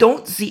what we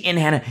don't see in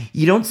Hannah.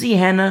 You don't see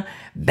Hannah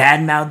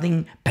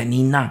bad-mouthing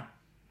Penina.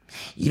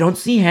 You don't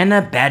see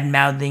Hannah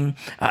bad-mouthing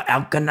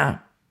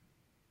Elkanah.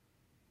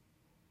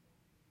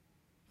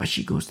 But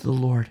she goes to the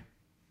Lord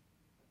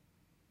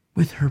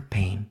with her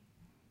pain,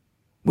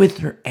 with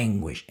her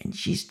anguish, and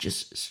she's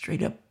just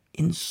straight up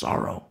in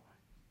sorrow,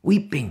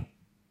 weeping.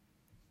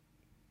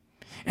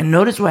 And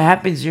notice what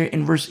happens here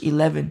in verse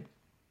 11.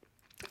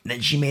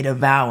 Then she made a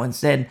vow and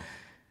said,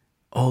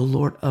 O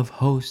Lord of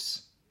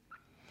hosts,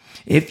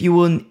 If you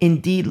will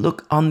indeed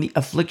look on the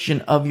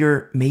affliction of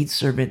your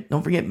maidservant,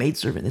 don't forget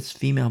maidservant, it's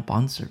female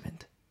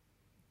bondservant.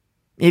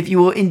 If you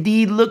will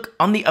indeed look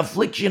on the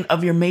affliction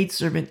of your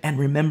maidservant and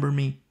remember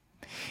me,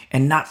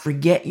 and not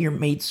forget your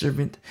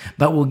maidservant,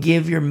 but will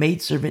give your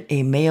maidservant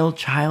a male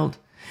child,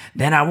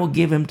 then I will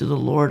give him to the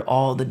Lord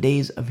all the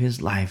days of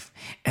his life,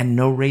 and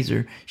no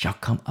razor shall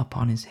come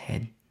upon his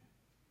head.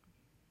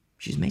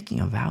 She's making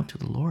a vow to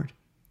the Lord.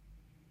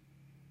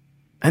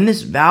 And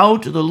this vow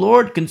to the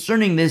Lord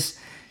concerning this,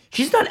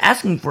 she's not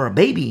asking for a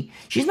baby.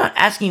 She's not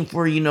asking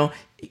for,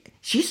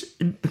 she's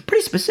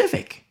pretty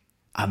specific.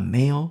 A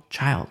male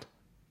child.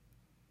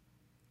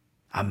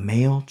 A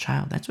male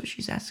child. That's what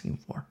she's asking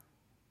for.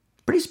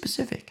 Pretty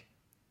specific.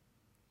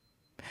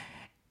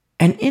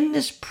 And in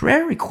this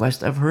prayer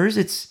request of hers,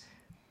 it's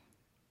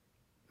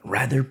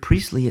rather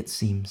priestly, it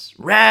seems.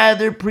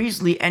 Rather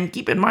priestly. And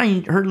keep in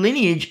mind, her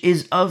lineage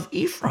is of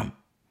Ephraim.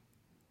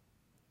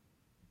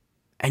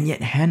 And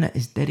yet Hannah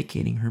is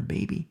dedicating her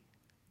baby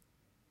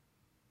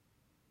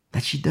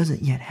that she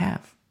doesn't yet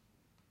have.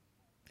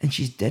 And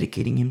she's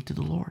dedicating him to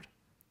the Lord.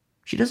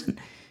 She doesn't,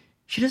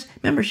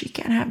 remember, she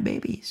can't have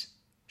babies.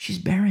 She's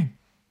barren.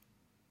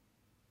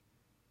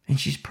 And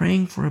she's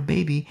praying for a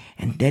baby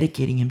and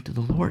dedicating him to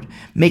the Lord,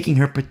 making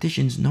her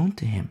petitions known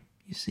to him,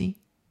 you see.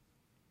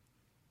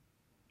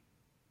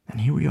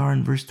 And here we are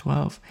in verse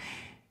 12.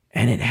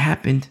 And it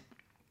happened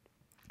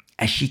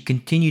as she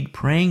continued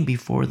praying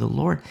before the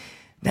Lord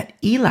that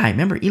Eli,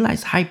 remember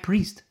Eli's high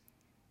priest,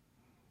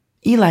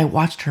 Eli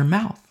watched her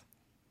mouth.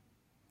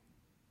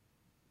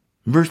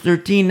 Verse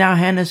 13, now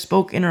Hannah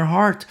spoke in her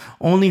heart,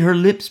 only her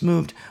lips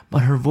moved,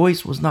 but her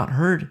voice was not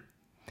heard.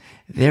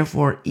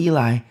 Therefore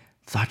Eli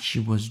thought she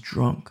was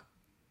drunk.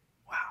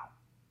 Wow.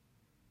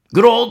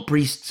 Good old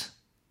priests.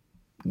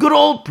 Good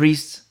old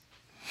priests.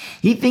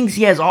 He thinks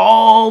he has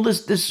all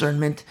this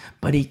discernment,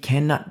 but he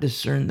cannot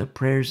discern the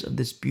prayers of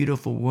this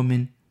beautiful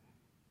woman.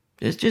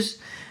 Just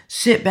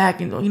sit back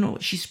and go,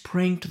 she's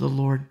praying to the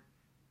Lord.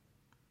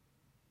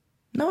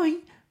 No, he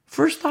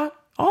first thought,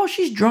 oh,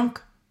 she's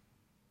drunk.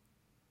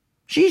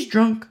 She's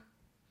drunk.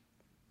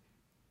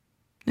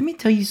 Let me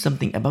tell you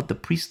something about the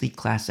priestly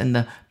class and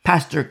the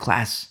pastor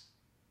class.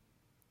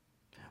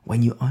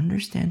 When you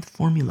understand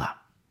formula,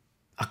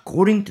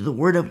 according to the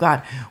Word of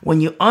God, when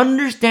you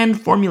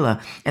understand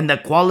formula and the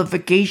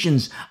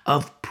qualifications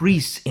of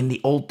priests in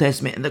the Old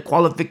Testament and the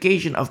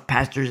qualification of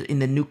pastors in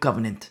the New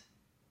Covenant,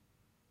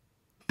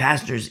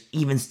 pastors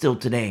even still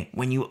today,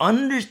 when you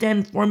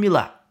understand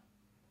formula,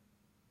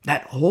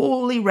 that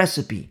holy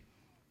recipe,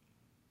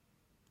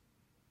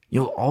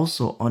 you'll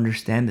also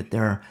understand that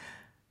there are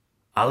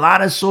a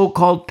lot of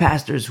so-called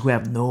pastors who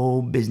have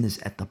no business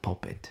at the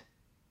pulpit.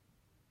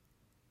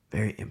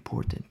 Very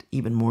important,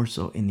 even more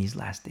so in these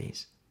last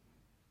days.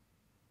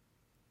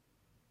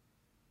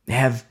 They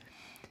have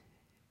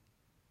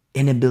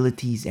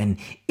inabilities and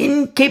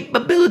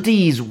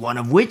incapabilities, one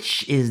of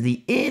which is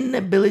the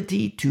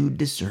inability to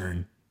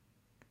discern.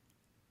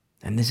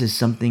 And this is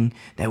something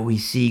that we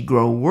see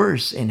grow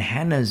worse in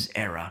Hannah's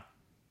era.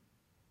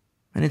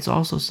 And it's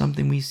also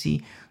something we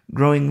see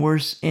growing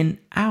worse in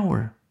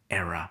our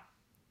era.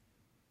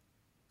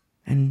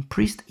 And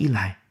priest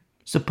Eli,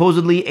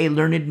 supposedly a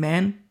learned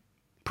man,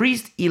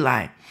 priest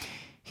Eli,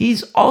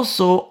 he's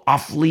also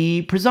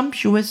awfully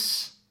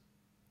presumptuous.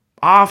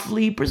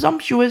 Awfully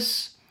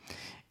presumptuous.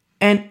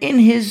 And in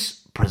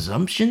his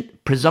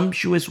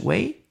presumptuous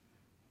way,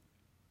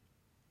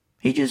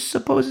 he just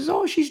supposes,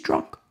 oh, she's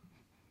drunk.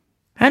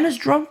 Hannah's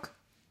drunk.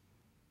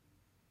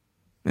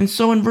 And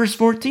so in verse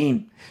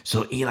 14,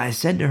 so Eli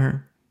said to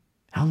her,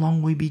 how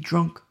long will you be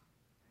drunk?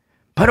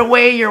 Put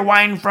away your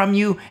wine from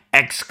you!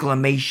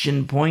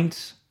 Exclamation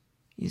points.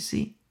 You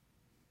see,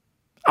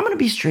 I'm going to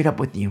be straight up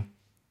with you.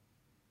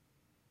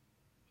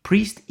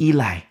 Priest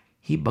Eli,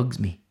 he bugs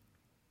me.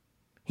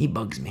 He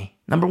bugs me.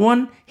 Number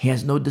one, he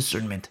has no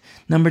discernment.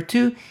 Number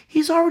two,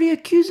 he's already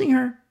accusing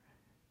her.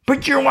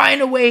 Put your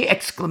wine away!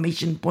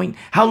 Exclamation point.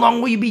 How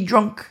long will you be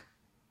drunk?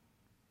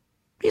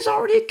 He's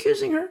already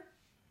accusing her.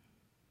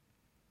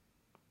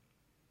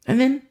 And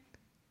then,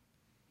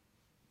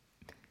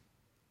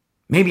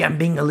 maybe I'm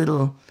being a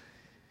little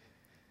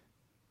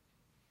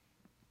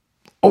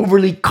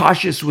overly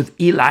cautious with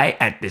Eli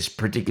at this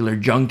particular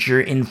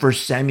juncture in 1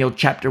 Samuel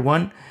chapter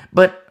 1,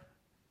 but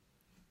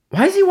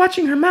why is he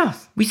watching her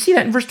mouth? We see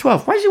that in verse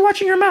 12. Why is he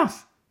watching her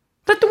mouth?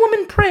 Let the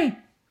woman pray.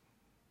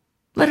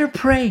 Let her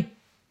pray.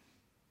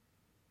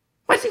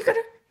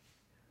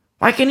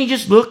 Why can't he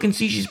just look and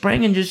see she's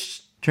praying and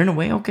just turn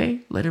away?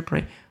 Okay, let her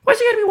pray. Why is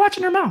he got to be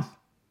watching her mouth?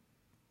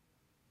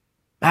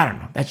 I don't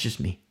know. That's just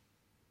me.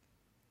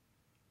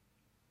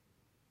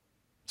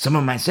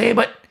 Someone might say,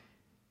 but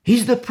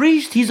he's the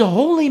priest. He's a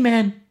holy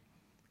man.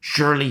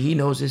 Surely he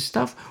knows his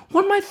stuff.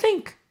 One might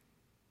think.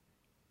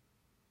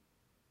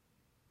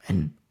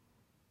 And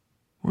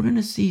we're going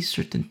to see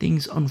certain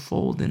things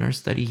unfold in our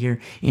study here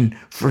in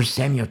 1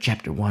 Samuel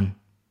chapter 1.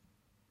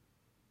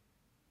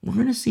 We're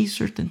going to see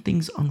certain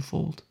things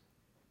unfold.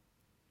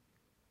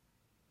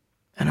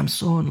 And I'm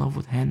so in love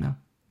with Hannah.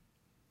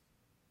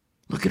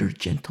 Look at her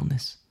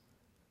gentleness.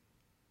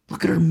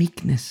 Look at her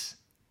meekness.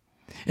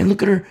 And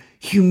look at her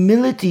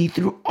humility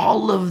through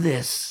all of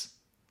this.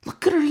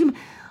 Look at her.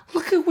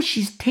 Look at what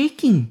she's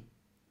taking.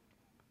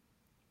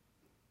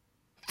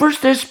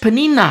 First, there's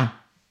Penina.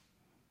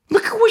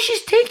 Look at what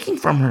she's taking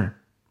from her.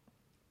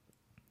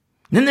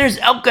 Then there's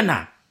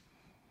Elkanah.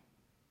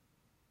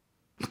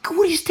 Look at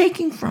what he's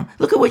taking from.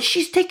 Look at what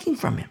she's taking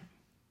from him.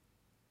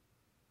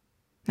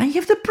 Now you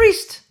have the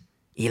priest,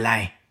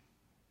 Eli.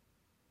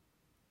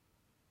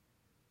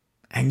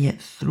 And yet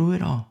through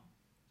it all,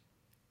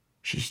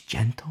 she's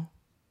gentle,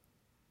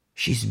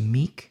 she's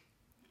meek,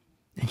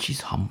 and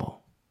she's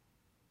humble.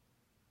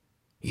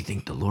 You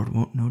think the Lord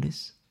won't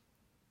notice?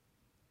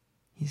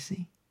 You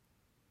see?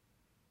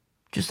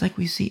 Just like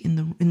we see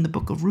in the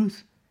book of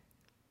Ruth.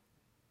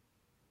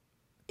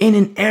 In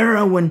an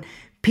era when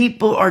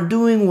people are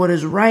doing what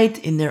is right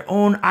in their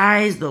own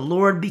eyes, the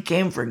Lord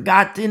became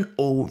forgotten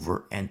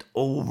over and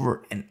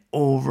over and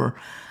over.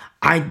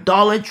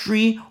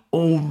 Idolatry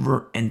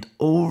over and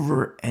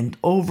over and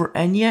over.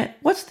 And yet,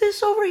 what's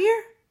this over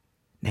here?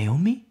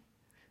 Naomi?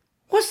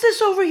 What's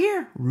this over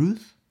here?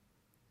 Ruth?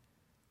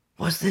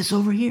 What's this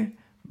over here?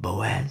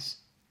 Boaz?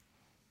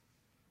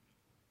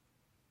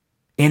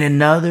 In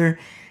another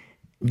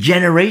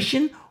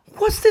generation,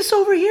 what's this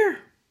over here?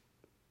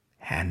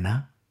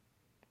 Hannah?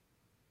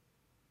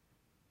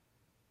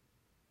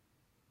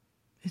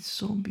 It's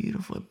so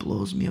beautiful. It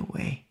blows me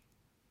away.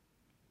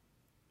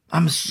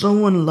 I'm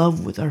so in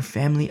love with our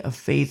family of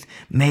faith,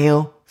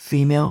 male,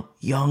 female,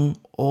 young,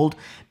 old,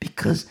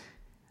 because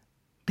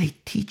they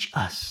teach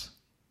us.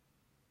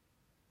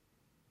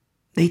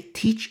 They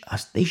teach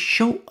us. They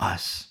show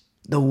us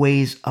the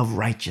ways of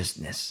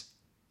righteousness.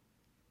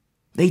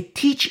 They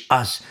teach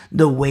us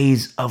the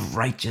ways of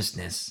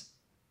righteousness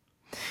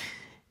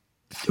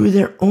through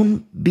their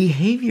own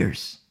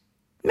behaviors.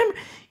 Remember,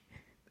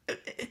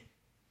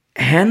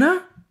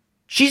 Hannah,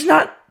 she's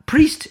not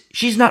priest,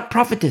 she's not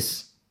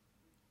prophetess.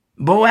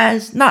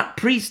 Boaz, not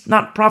priest,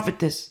 not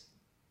prophetess.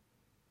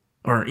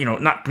 Or,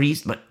 not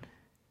priest, but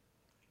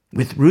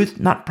with Ruth,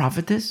 not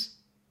prophetess.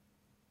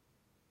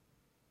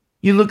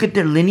 You look at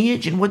their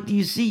lineage, and what do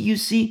you see? You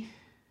see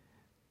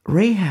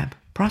Rahab,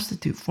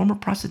 prostitute, former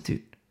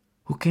prostitute,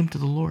 who came to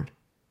the Lord.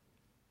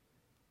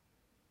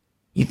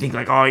 You think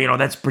like,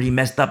 that's pretty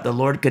messed up. The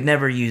Lord could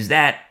never use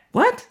that.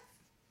 What?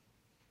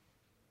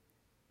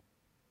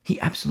 He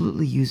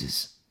absolutely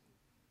uses.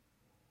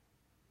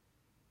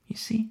 You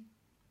see?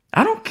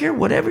 I don't care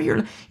whatever you're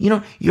a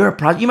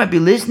you might be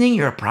listening,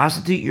 you're a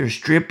prostitute, you're a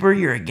stripper,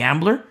 you're a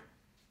gambler.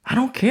 I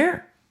don't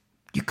care.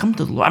 You come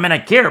to the Lord. I mean, I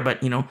care,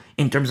 but,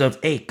 in terms of,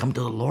 hey, come to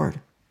the Lord.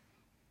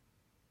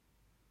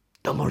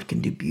 The Lord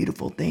can do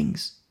beautiful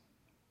things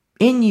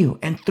in you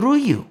and through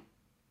you.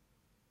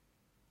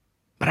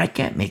 But I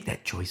can't make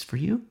that choice for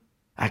you.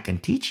 I can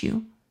teach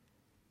you.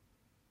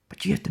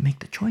 But you have to make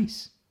the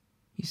choice,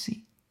 you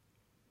see.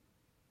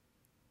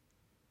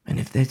 And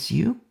if that's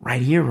you,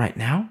 right here, right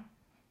now,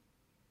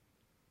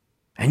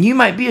 and you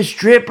might be a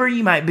stripper,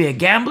 you might be a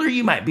gambler,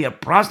 you might be a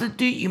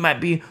prostitute, you might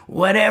be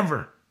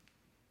whatever.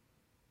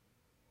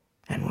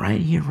 And right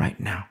here, right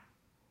now,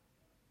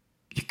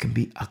 you can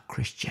be a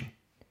Christian.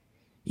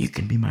 You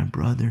can be my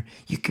brother.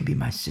 You can be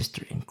my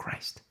sister in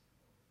Christ.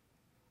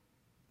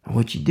 And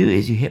what you do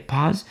is you hit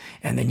pause,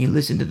 and then you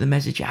listen to the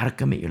message, how to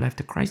commit your life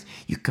to Christ.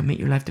 You commit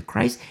your life to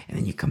Christ, and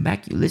then you come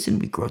back, you listen,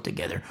 we grow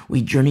together.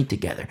 We journey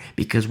together.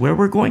 Because where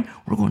we're going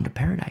to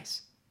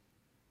paradise.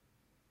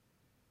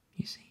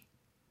 You see?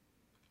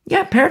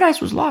 Yeah,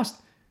 paradise was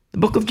lost. The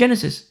book of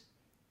Genesis.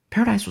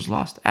 Paradise was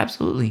lost,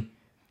 absolutely.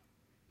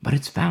 But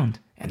it's found,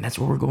 and that's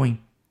where we're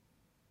going.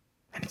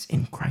 And it's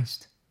in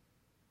Christ.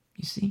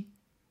 You see?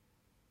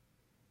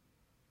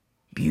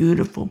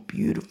 Beautiful,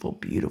 beautiful,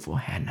 beautiful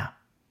Hannah.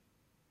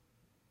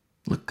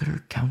 Look at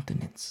her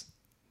countenance.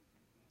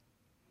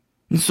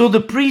 And so the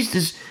priest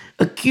is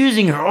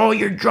accusing her. Oh,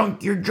 you're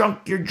drunk, you're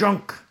drunk, you're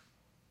drunk.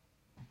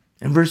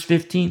 In verse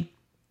 15,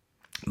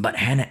 but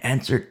Hannah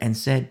answered and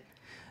said,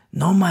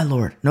 no, my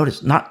Lord.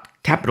 Notice, not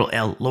capital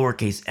L,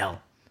 lowercase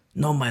l.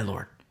 No, my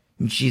Lord.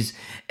 And she's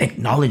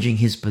acknowledging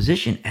his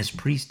position as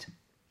priest.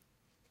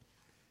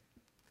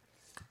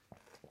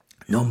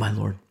 No, my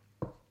Lord.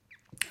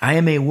 I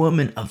am a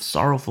woman of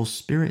sorrowful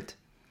spirit.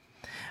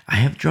 I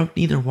have drunk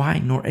neither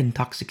wine nor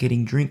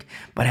intoxicating drink,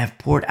 but have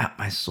poured out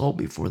my soul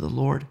before the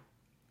Lord.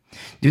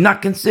 Do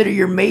not consider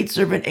your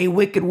maidservant a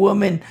wicked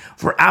woman,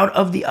 for out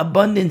of the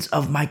abundance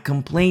of my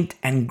complaint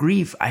and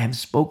grief I have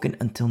spoken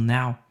until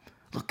now.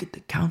 Look at the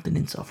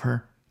countenance of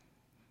her.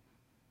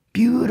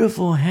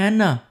 Beautiful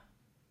Hannah.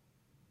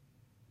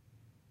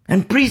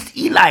 And priest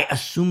Eli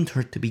assumed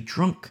her to be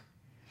drunk.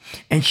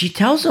 And she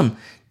tells him,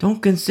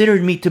 don't consider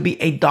me to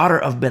be a daughter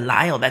of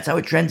Belial. That's how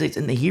it translates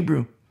in the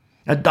Hebrew.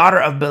 A daughter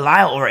of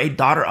Belial, or a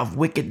daughter of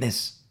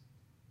wickedness.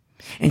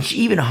 And she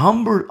even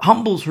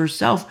humbles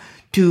herself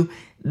to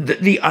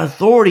the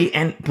authority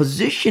and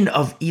position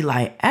of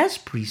Eli as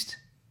priest.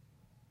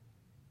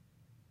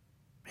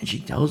 And she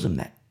tells him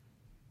that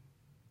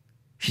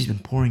she's been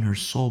pouring her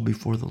soul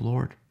before the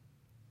Lord.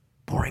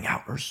 Pouring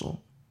out her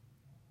soul.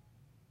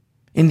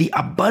 in the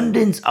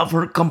abundance of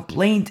her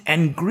complaint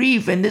and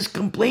grief. And this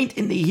complaint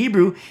in the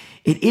Hebrew,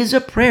 it is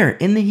a prayer.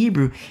 In the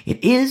Hebrew,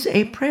 it is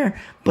a prayer,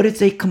 but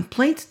it's a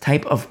complaint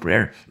type of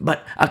prayer,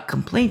 but a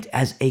complaint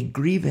as a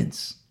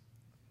grievance.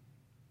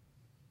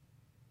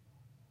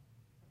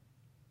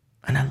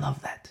 And I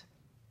love that.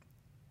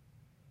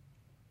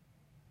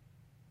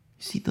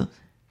 You see, the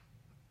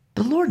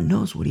Lord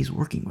knows what he's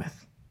working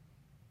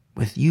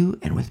with you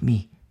and with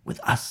me,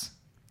 with us.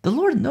 The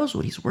Lord knows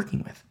what he's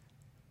working with.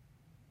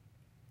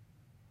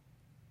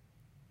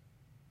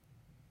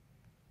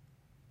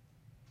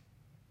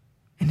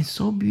 And it's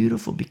so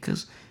beautiful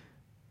because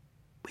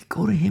we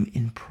go to him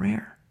in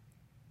prayer.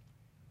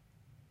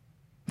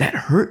 That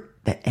hurt,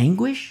 that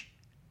anguish,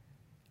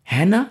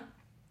 Hannah,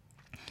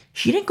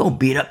 she didn't go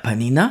beat up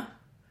Peninnah.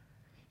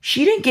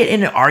 She didn't get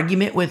in an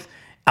argument with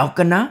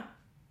Elkanah.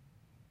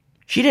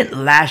 She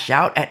didn't lash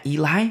out at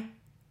Eli.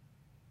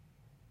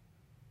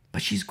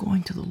 But she's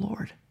going to the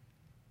Lord,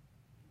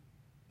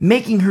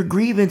 making her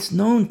grievance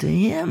known to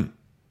him.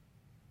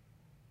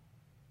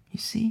 You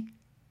see?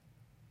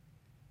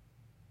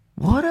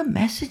 What a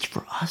message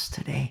for us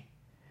today,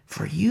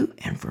 for you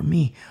and for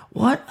me.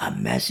 What a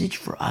message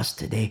for us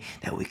today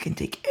that we can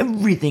take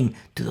everything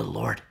to the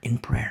Lord in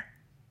prayer.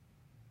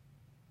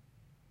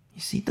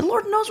 You see, the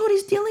Lord knows what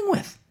he's dealing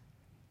with.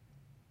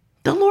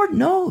 The Lord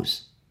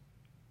knows.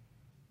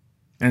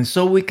 And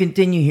so we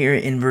continue here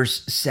in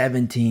verse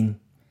 17.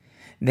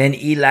 Then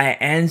Eli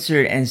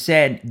answered and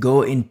said,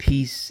 "Go in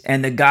peace,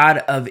 and the God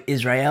of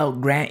Israel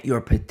grant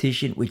your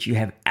petition which you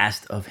have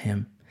asked of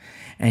him."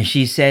 And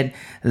she said,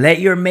 "Let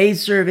your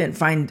maidservant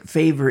find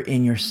favor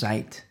in your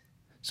sight."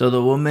 So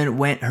the woman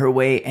went her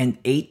way and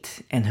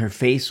ate, and her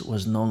face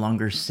was no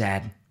longer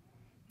sad.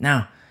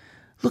 Now,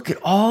 look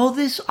at all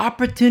this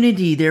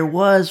opportunity there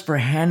was for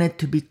Hannah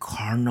to be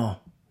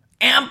carnal.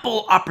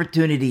 Ample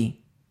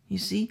opportunity. You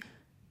see?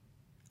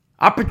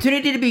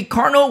 Opportunity to be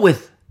carnal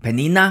with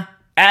Peninnah?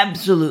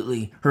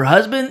 Absolutely. Her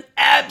husband?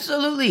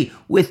 Absolutely.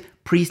 With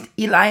priest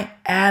Eli?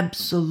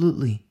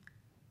 Absolutely.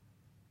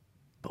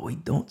 But we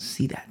don't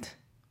see that.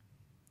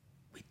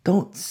 We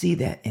don't see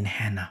that in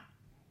Hannah.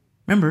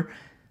 Remember,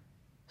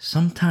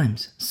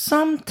 sometimes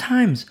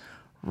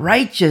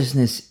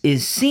righteousness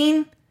is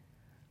seen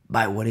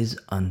by what is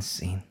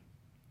unseen.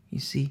 You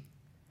see?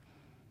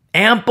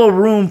 Ample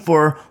room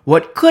for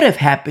what could have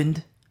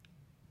happened,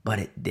 but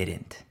it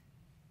didn't.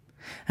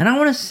 And I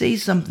want to say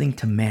something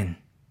to men.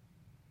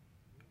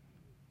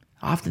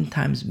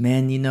 Oftentimes,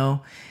 men,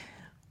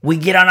 we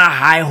get on a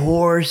high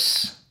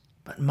horse,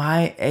 but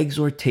my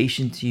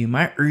exhortation to you,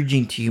 my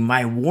urging to you,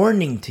 my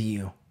warning to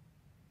you,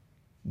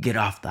 get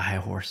off the high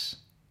horse.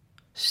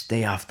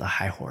 Stay off the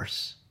high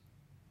horse.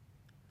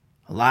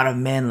 A lot of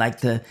men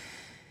like to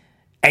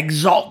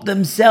exalt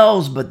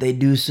themselves, but they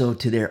do so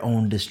to their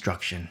own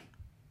destruction.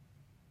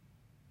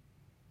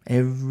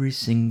 Every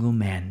single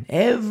man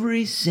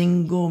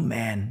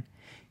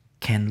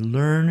can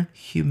learn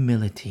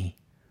humility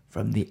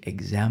from the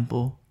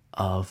example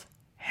of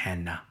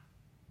Hannah.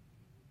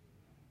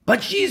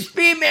 But she's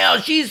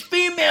female,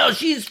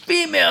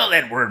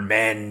 and we're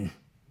men.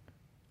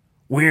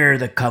 We're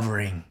the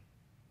covering.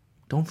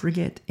 Don't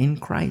forget, in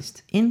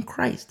Christ,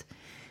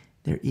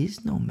 there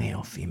is no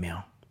male,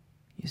 female.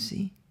 You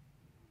see?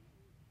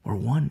 We're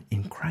one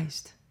in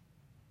Christ.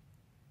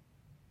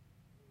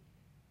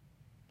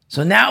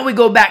 So now we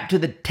go back to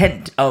the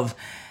tent of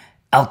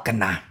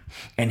Elkanah.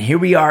 And here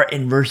we are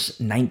in verse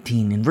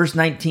 19. In verse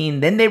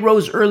 19, then they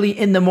rose early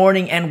in the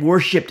morning and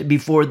worshipped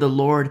before the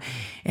Lord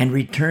and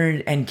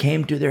returned and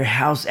came to their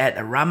house at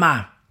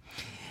Ramah.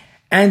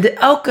 And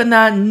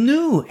Elkanah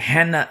knew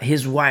Hannah,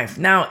 his wife.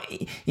 Now,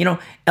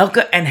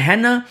 Elkanah and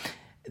Hannah,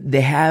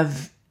 they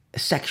have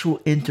sexual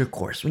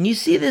intercourse. When you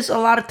see this a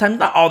lot of times,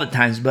 not all the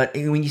times, but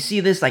when you see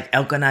this, like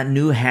Elkanah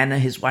knew Hannah,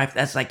 his wife,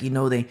 that's like,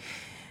 they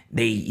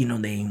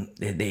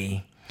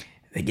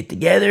get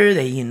together,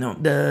 they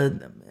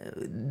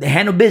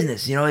handle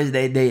business,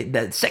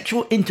 the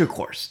sexual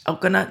intercourse.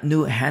 Elkanah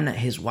knew Hannah,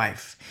 his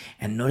wife.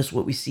 And notice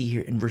what we see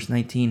here in verse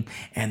 19.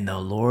 And the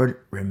Lord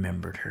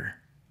remembered her.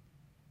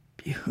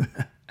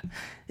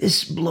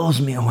 This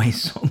blows me away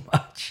so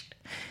much.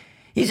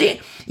 You see,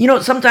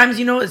 sometimes,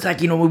 it's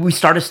like, when we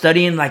started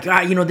studying, like,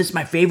 this is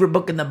my favorite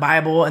book in the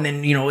Bible. And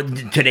then,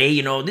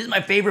 today, this is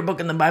my favorite book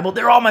in the Bible.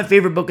 They're all my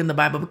favorite book in the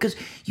Bible because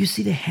you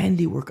see the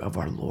handiwork of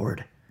our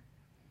Lord.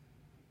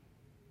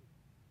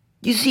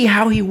 You see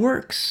how he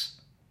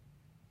works.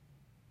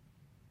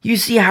 You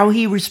see how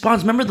he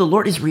responds. Remember, the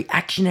Lord is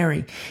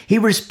reactionary. He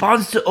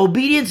responds to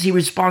obedience. He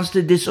responds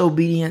to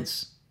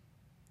disobedience.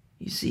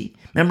 You see,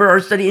 remember our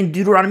study in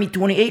Deuteronomy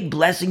 28,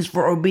 blessings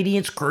for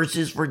obedience,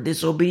 curses for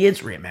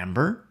disobedience.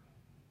 Remember?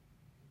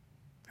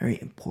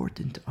 Very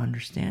important to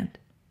understand.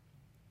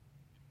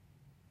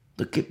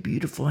 Look at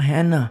beautiful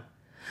Hannah.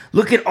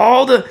 Look at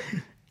all the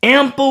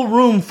ample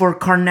room for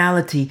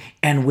carnality.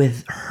 And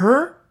with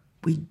her,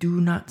 we do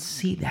not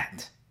see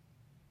that.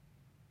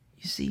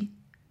 You see?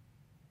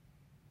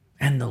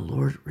 And the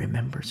Lord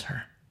remembers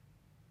her.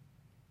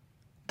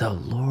 The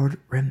Lord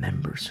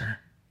remembers her.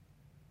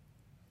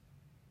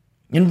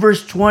 In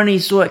verse 20,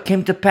 so it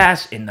came to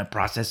pass in the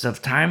process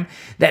of time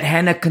that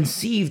Hannah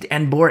conceived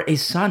and bore a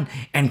son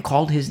and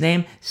called his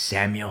name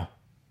Samuel.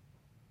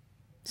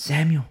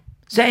 Samuel,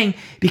 saying,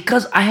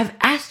 because I have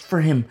asked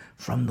for him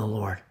from the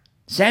Lord.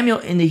 Samuel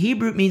in the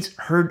Hebrew means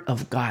heard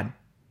of God.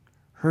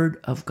 Heard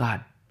of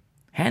God.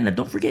 Hannah,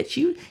 don't forget,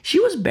 she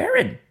was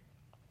barren.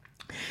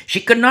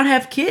 She could not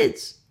have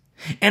kids,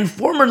 and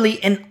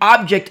formerly an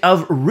object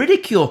of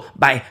ridicule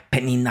by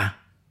Peninnah.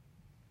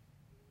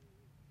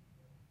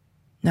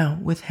 Now,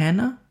 with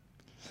Hannah,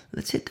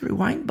 let's hit the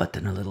rewind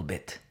button a little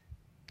bit.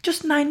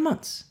 Just 9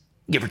 months.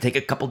 Give or take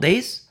a couple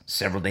days,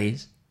 several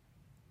days.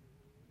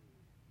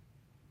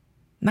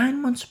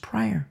 9 months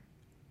prior.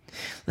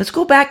 Let's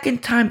go back in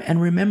time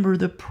and remember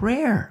the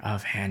prayer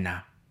of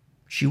Hannah.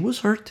 She was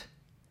hurt.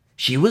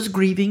 She was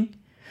grieving.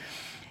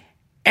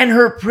 And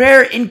her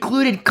prayer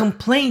included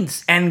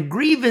complaints and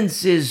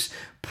grievances,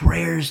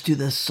 prayers to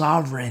the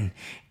sovereign.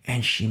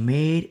 And she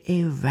made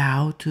a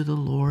vow to the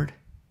Lord.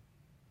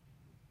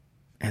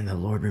 And the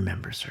Lord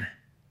remembers her.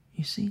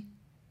 You see?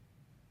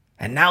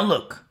 And now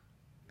look.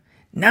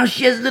 Now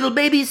she has little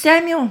baby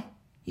Samuel.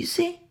 You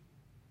see?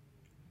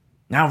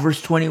 Now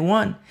verse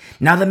 21.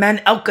 Now the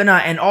man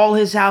Elkanah and all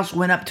his house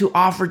went up to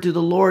offer to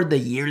the Lord the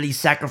yearly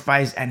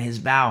sacrifice and his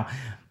vow.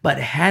 But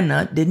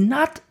Hannah did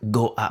not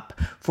go up,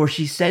 for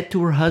she said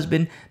to her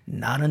husband,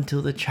 not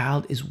until the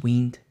child is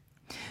weaned.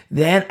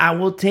 Then I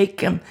will take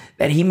him,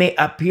 that he may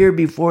appear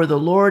before the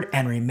Lord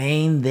and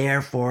remain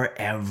there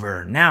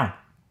forever. Now,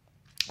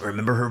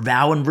 remember her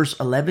vow in verse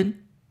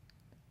 11?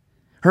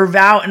 Her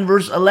vow in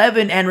verse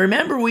 11, and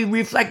remember, we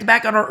reflect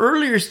back on our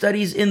earlier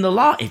studies in the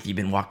law, if you've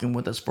been walking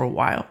with us for a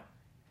while.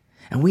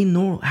 And we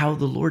know how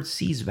the Lord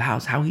sees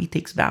vows, how he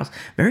takes vows.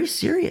 Very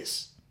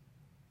serious.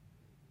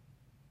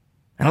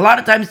 And a lot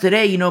of times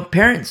today,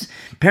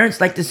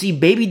 parents like to see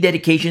baby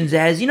dedications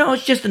as,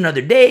 it's just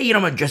another day. I'm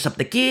going to dress up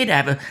the kid. I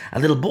have a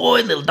little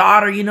boy, little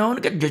daughter, and I'm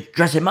going to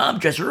dress him up,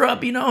 dress her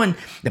up, and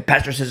the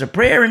pastor says a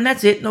prayer, and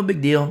that's it. No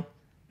big deal.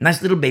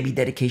 Nice little baby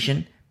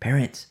dedication.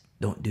 Parents,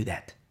 don't do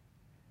that.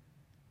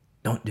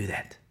 Don't do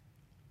that.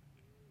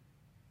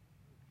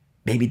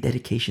 Baby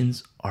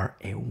dedications are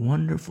a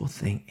wonderful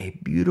thing, a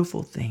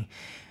beautiful thing,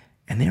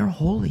 and they are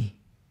holy.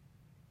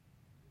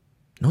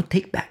 No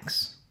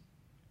takebacks.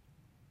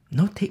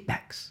 No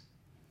takebacks.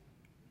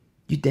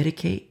 You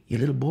dedicate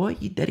your little boy,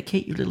 you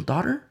dedicate your little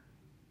daughter.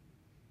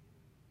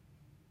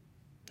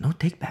 No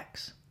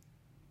takebacks.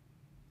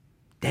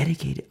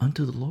 Dedicate it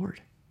unto the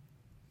Lord.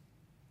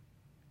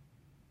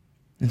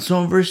 And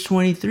so in verse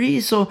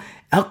 23, so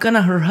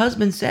Elkanah, her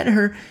husband, said to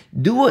her,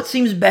 do what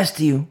seems best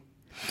to you.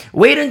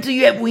 Wait until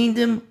you have weaned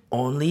him.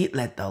 Only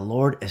let the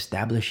Lord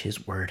establish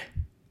his word.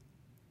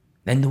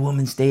 Then the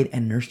woman stayed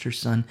and nursed her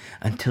son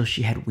until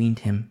she had weaned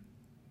him.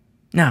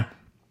 Now,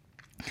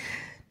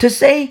 to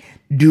say,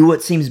 do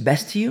what seems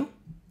best to you,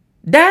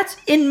 that's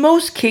in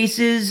most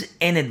cases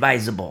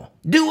inadvisable.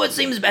 Do what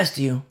seems best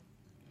to you.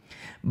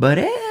 But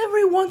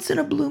every once in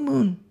a blue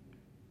moon,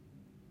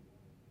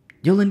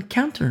 you'll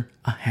encounter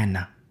a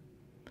Hannah.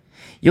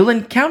 You'll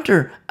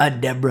encounter a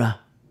Deborah.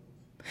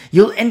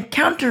 You'll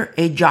encounter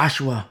a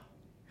Joshua,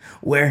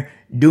 where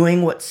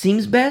doing what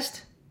seems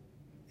best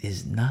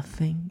is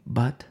nothing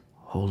but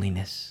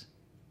holiness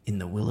in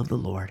the will of the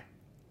Lord.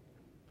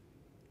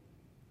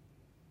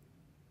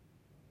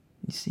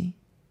 You see?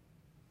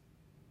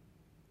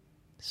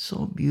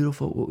 So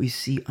beautiful what we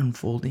see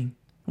unfolding.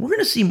 We're going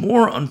to see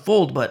more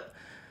unfold, but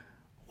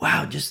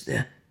wow, just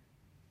the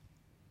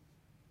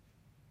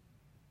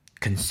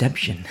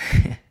conception.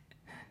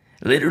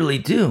 Literally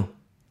too.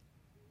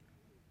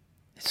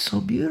 It's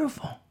so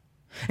beautiful.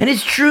 And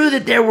it's true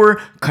that there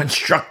were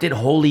constructed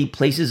holy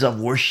places of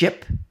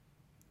worship.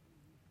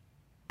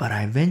 But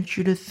I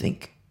venture to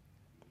think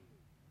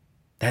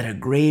that a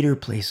greater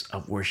place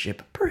of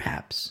worship,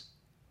 perhaps,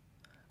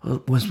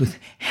 was with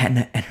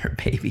Hannah and her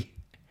baby,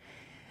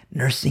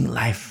 nursing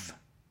life.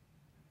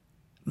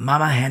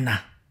 Mama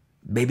Hannah,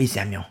 baby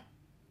Samuel.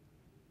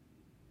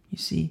 You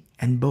see,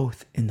 and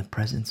both in the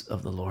presence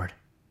of the Lord.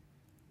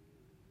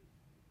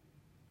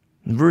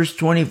 Verse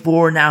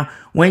 24, now,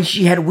 when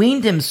she had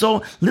weaned him,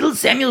 so little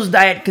Samuel's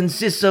diet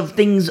consists of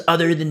things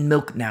other than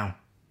milk now.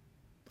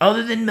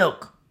 Other than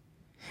milk.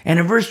 And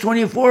in verse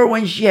 24,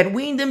 when she had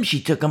weaned him, she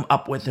took him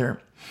up with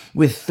her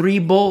with 3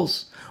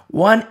 bulls,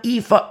 1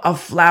 ephah of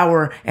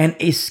flour, and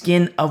a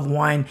skin of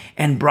wine,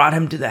 and brought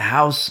him to the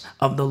house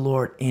of the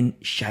Lord in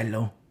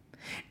Shiloh.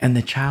 And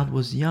the child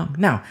was young.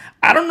 Now,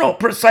 I don't know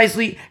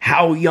precisely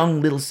how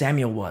young little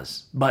Samuel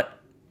was, but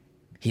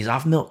he's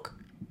off milk.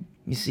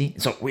 You see?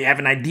 So we have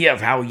an idea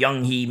of how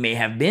young he may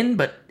have been,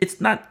 but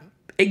it's not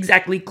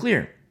exactly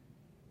clear.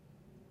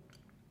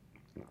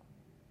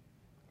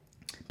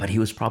 But he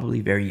was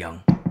probably very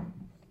young.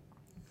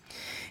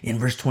 In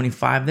verse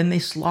 25, then they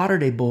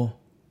slaughtered a bull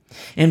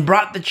and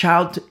brought the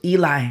child to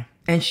Eli.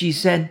 And she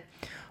said,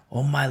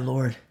 oh my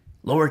Lord,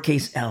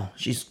 lowercase l,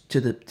 she's to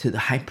the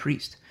high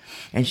priest.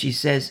 And she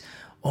says,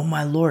 oh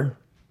my Lord,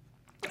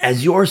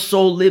 as your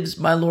soul lives,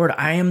 my Lord,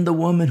 I am the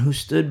woman who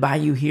stood by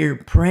you here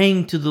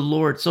praying to the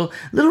Lord. So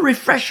little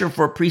refresher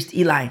for priest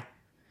Eli.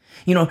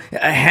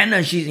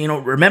 Hannah, she's,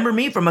 remember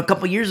me from a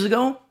couple years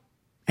ago?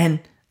 And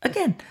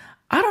again,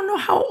 I don't know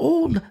how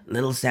old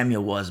little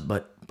Samuel was,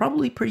 but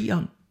probably pretty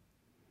young.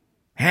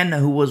 Hannah,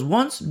 who was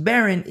once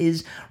barren,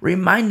 is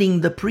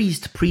reminding the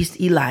priest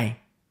Eli.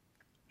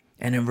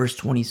 And in verse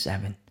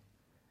 27,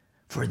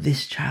 for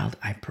this child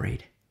I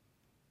prayed,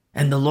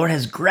 and the Lord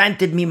has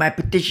granted me my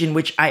petition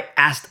which I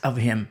asked of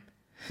him.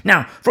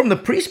 Now, from the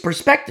priest's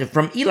perspective,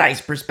 from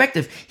Eli's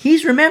perspective,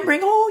 he's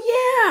remembering,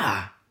 oh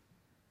yeah,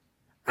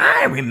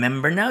 I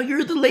remember now,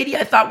 you're the lady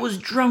I thought was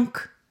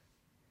drunk.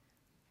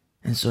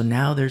 And so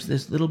now there's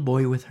this little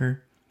boy with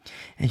her,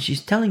 and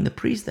she's telling the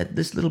priest that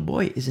this little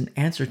boy is an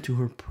answer to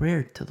her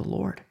prayer to the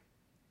Lord.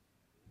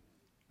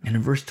 And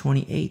in verse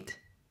 28,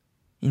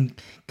 in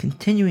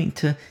continuing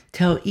to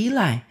tell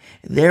Eli,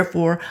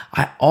 therefore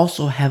I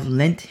also have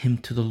lent him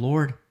to the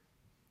Lord.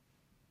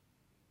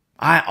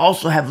 I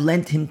also have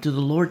lent him to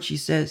the Lord, she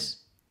says.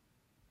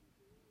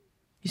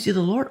 You see,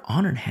 the Lord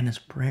honored Hannah's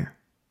prayer.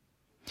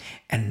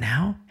 And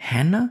now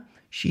Hannah,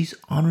 she's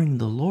honoring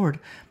the Lord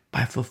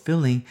by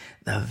fulfilling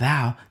the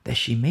vow that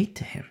she made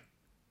to him.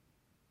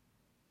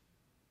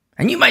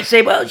 And you might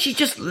say, well, she's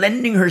just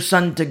lending her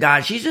son to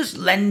God. She's just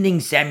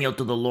lending Samuel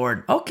to the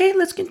Lord. Okay,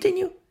 let's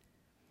continue.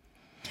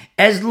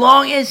 As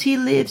long as he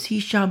lives, he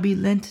shall be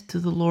lent to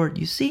the Lord.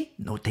 You see,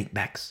 no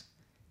takebacks.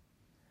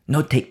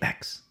 No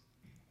takebacks.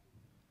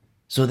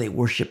 So they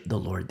worship the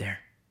Lord there.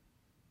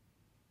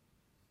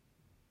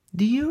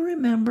 Do you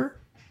remember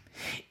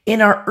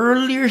in our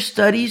earlier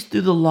studies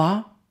through the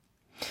law,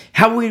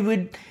 how we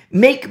would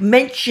make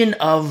mention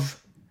of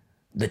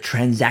the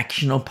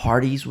transactional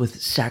parties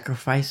with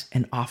sacrifice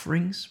and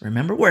offerings?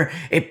 Remember, where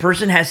a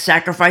person has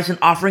sacrifice and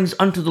offerings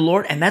unto the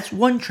Lord, and that's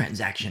one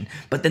transaction.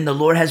 But then the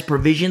Lord has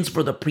provisions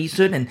for the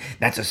priesthood, and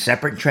that's a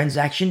separate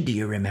transaction. Do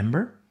you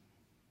remember?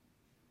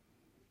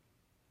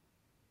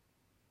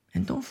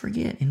 And don't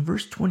forget, in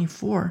verse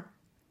 24,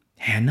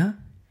 Hannah,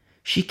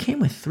 she came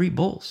with 3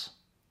 bulls.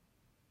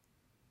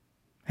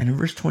 And in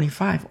verse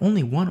 25,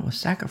 only one was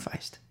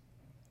sacrificed.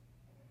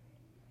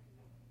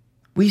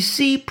 We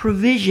see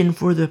provision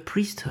for the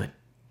priesthood,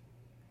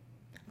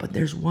 but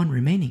there's one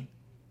remaining.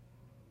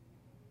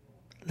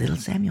 Little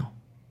Samuel.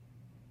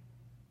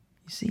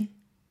 You see?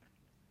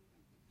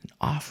 An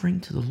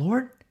offering to the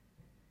Lord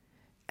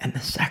and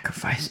the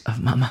sacrifice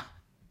of Mama.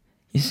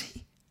 You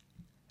see?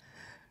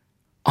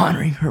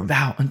 Honoring her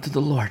vow unto the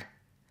Lord.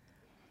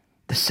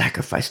 The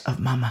sacrifice of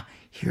Mama.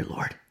 Here,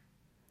 Lord.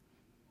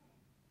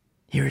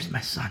 Here is my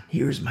son.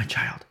 Here is my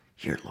child.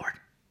 Here, Lord.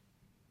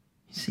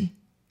 You see?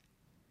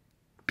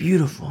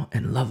 Beautiful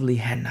and lovely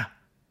Hannah.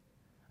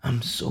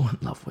 I'm so in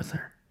love with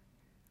her.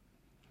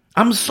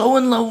 I'm so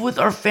in love with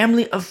our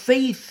family of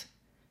faith.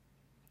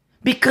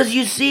 Because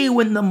you see,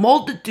 when the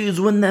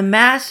multitudes, when the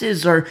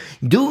masses are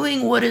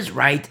doing what is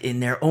right in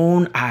their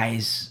own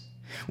eyes,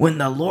 when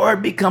the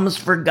Lord becomes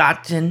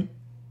forgotten,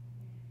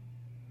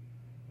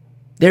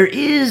 there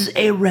is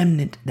a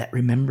remnant that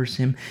remembers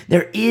him.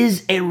 There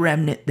is a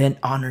remnant that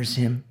honors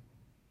him.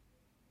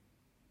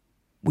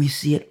 We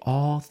see it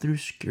all through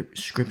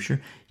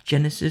Scripture,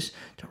 Genesis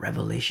to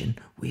Revelation.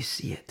 We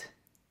see it.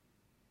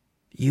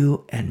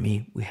 You and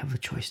me, we have a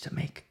choice to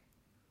make.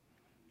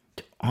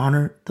 To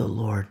honor the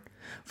Lord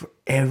for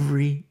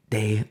every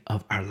day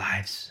of our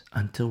lives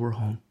until we're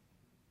home.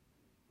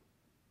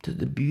 To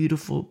the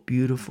beautiful,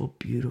 beautiful,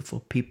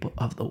 beautiful people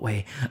of the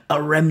way,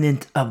 a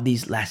remnant of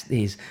these last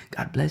days.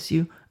 God bless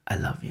you. I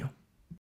love you.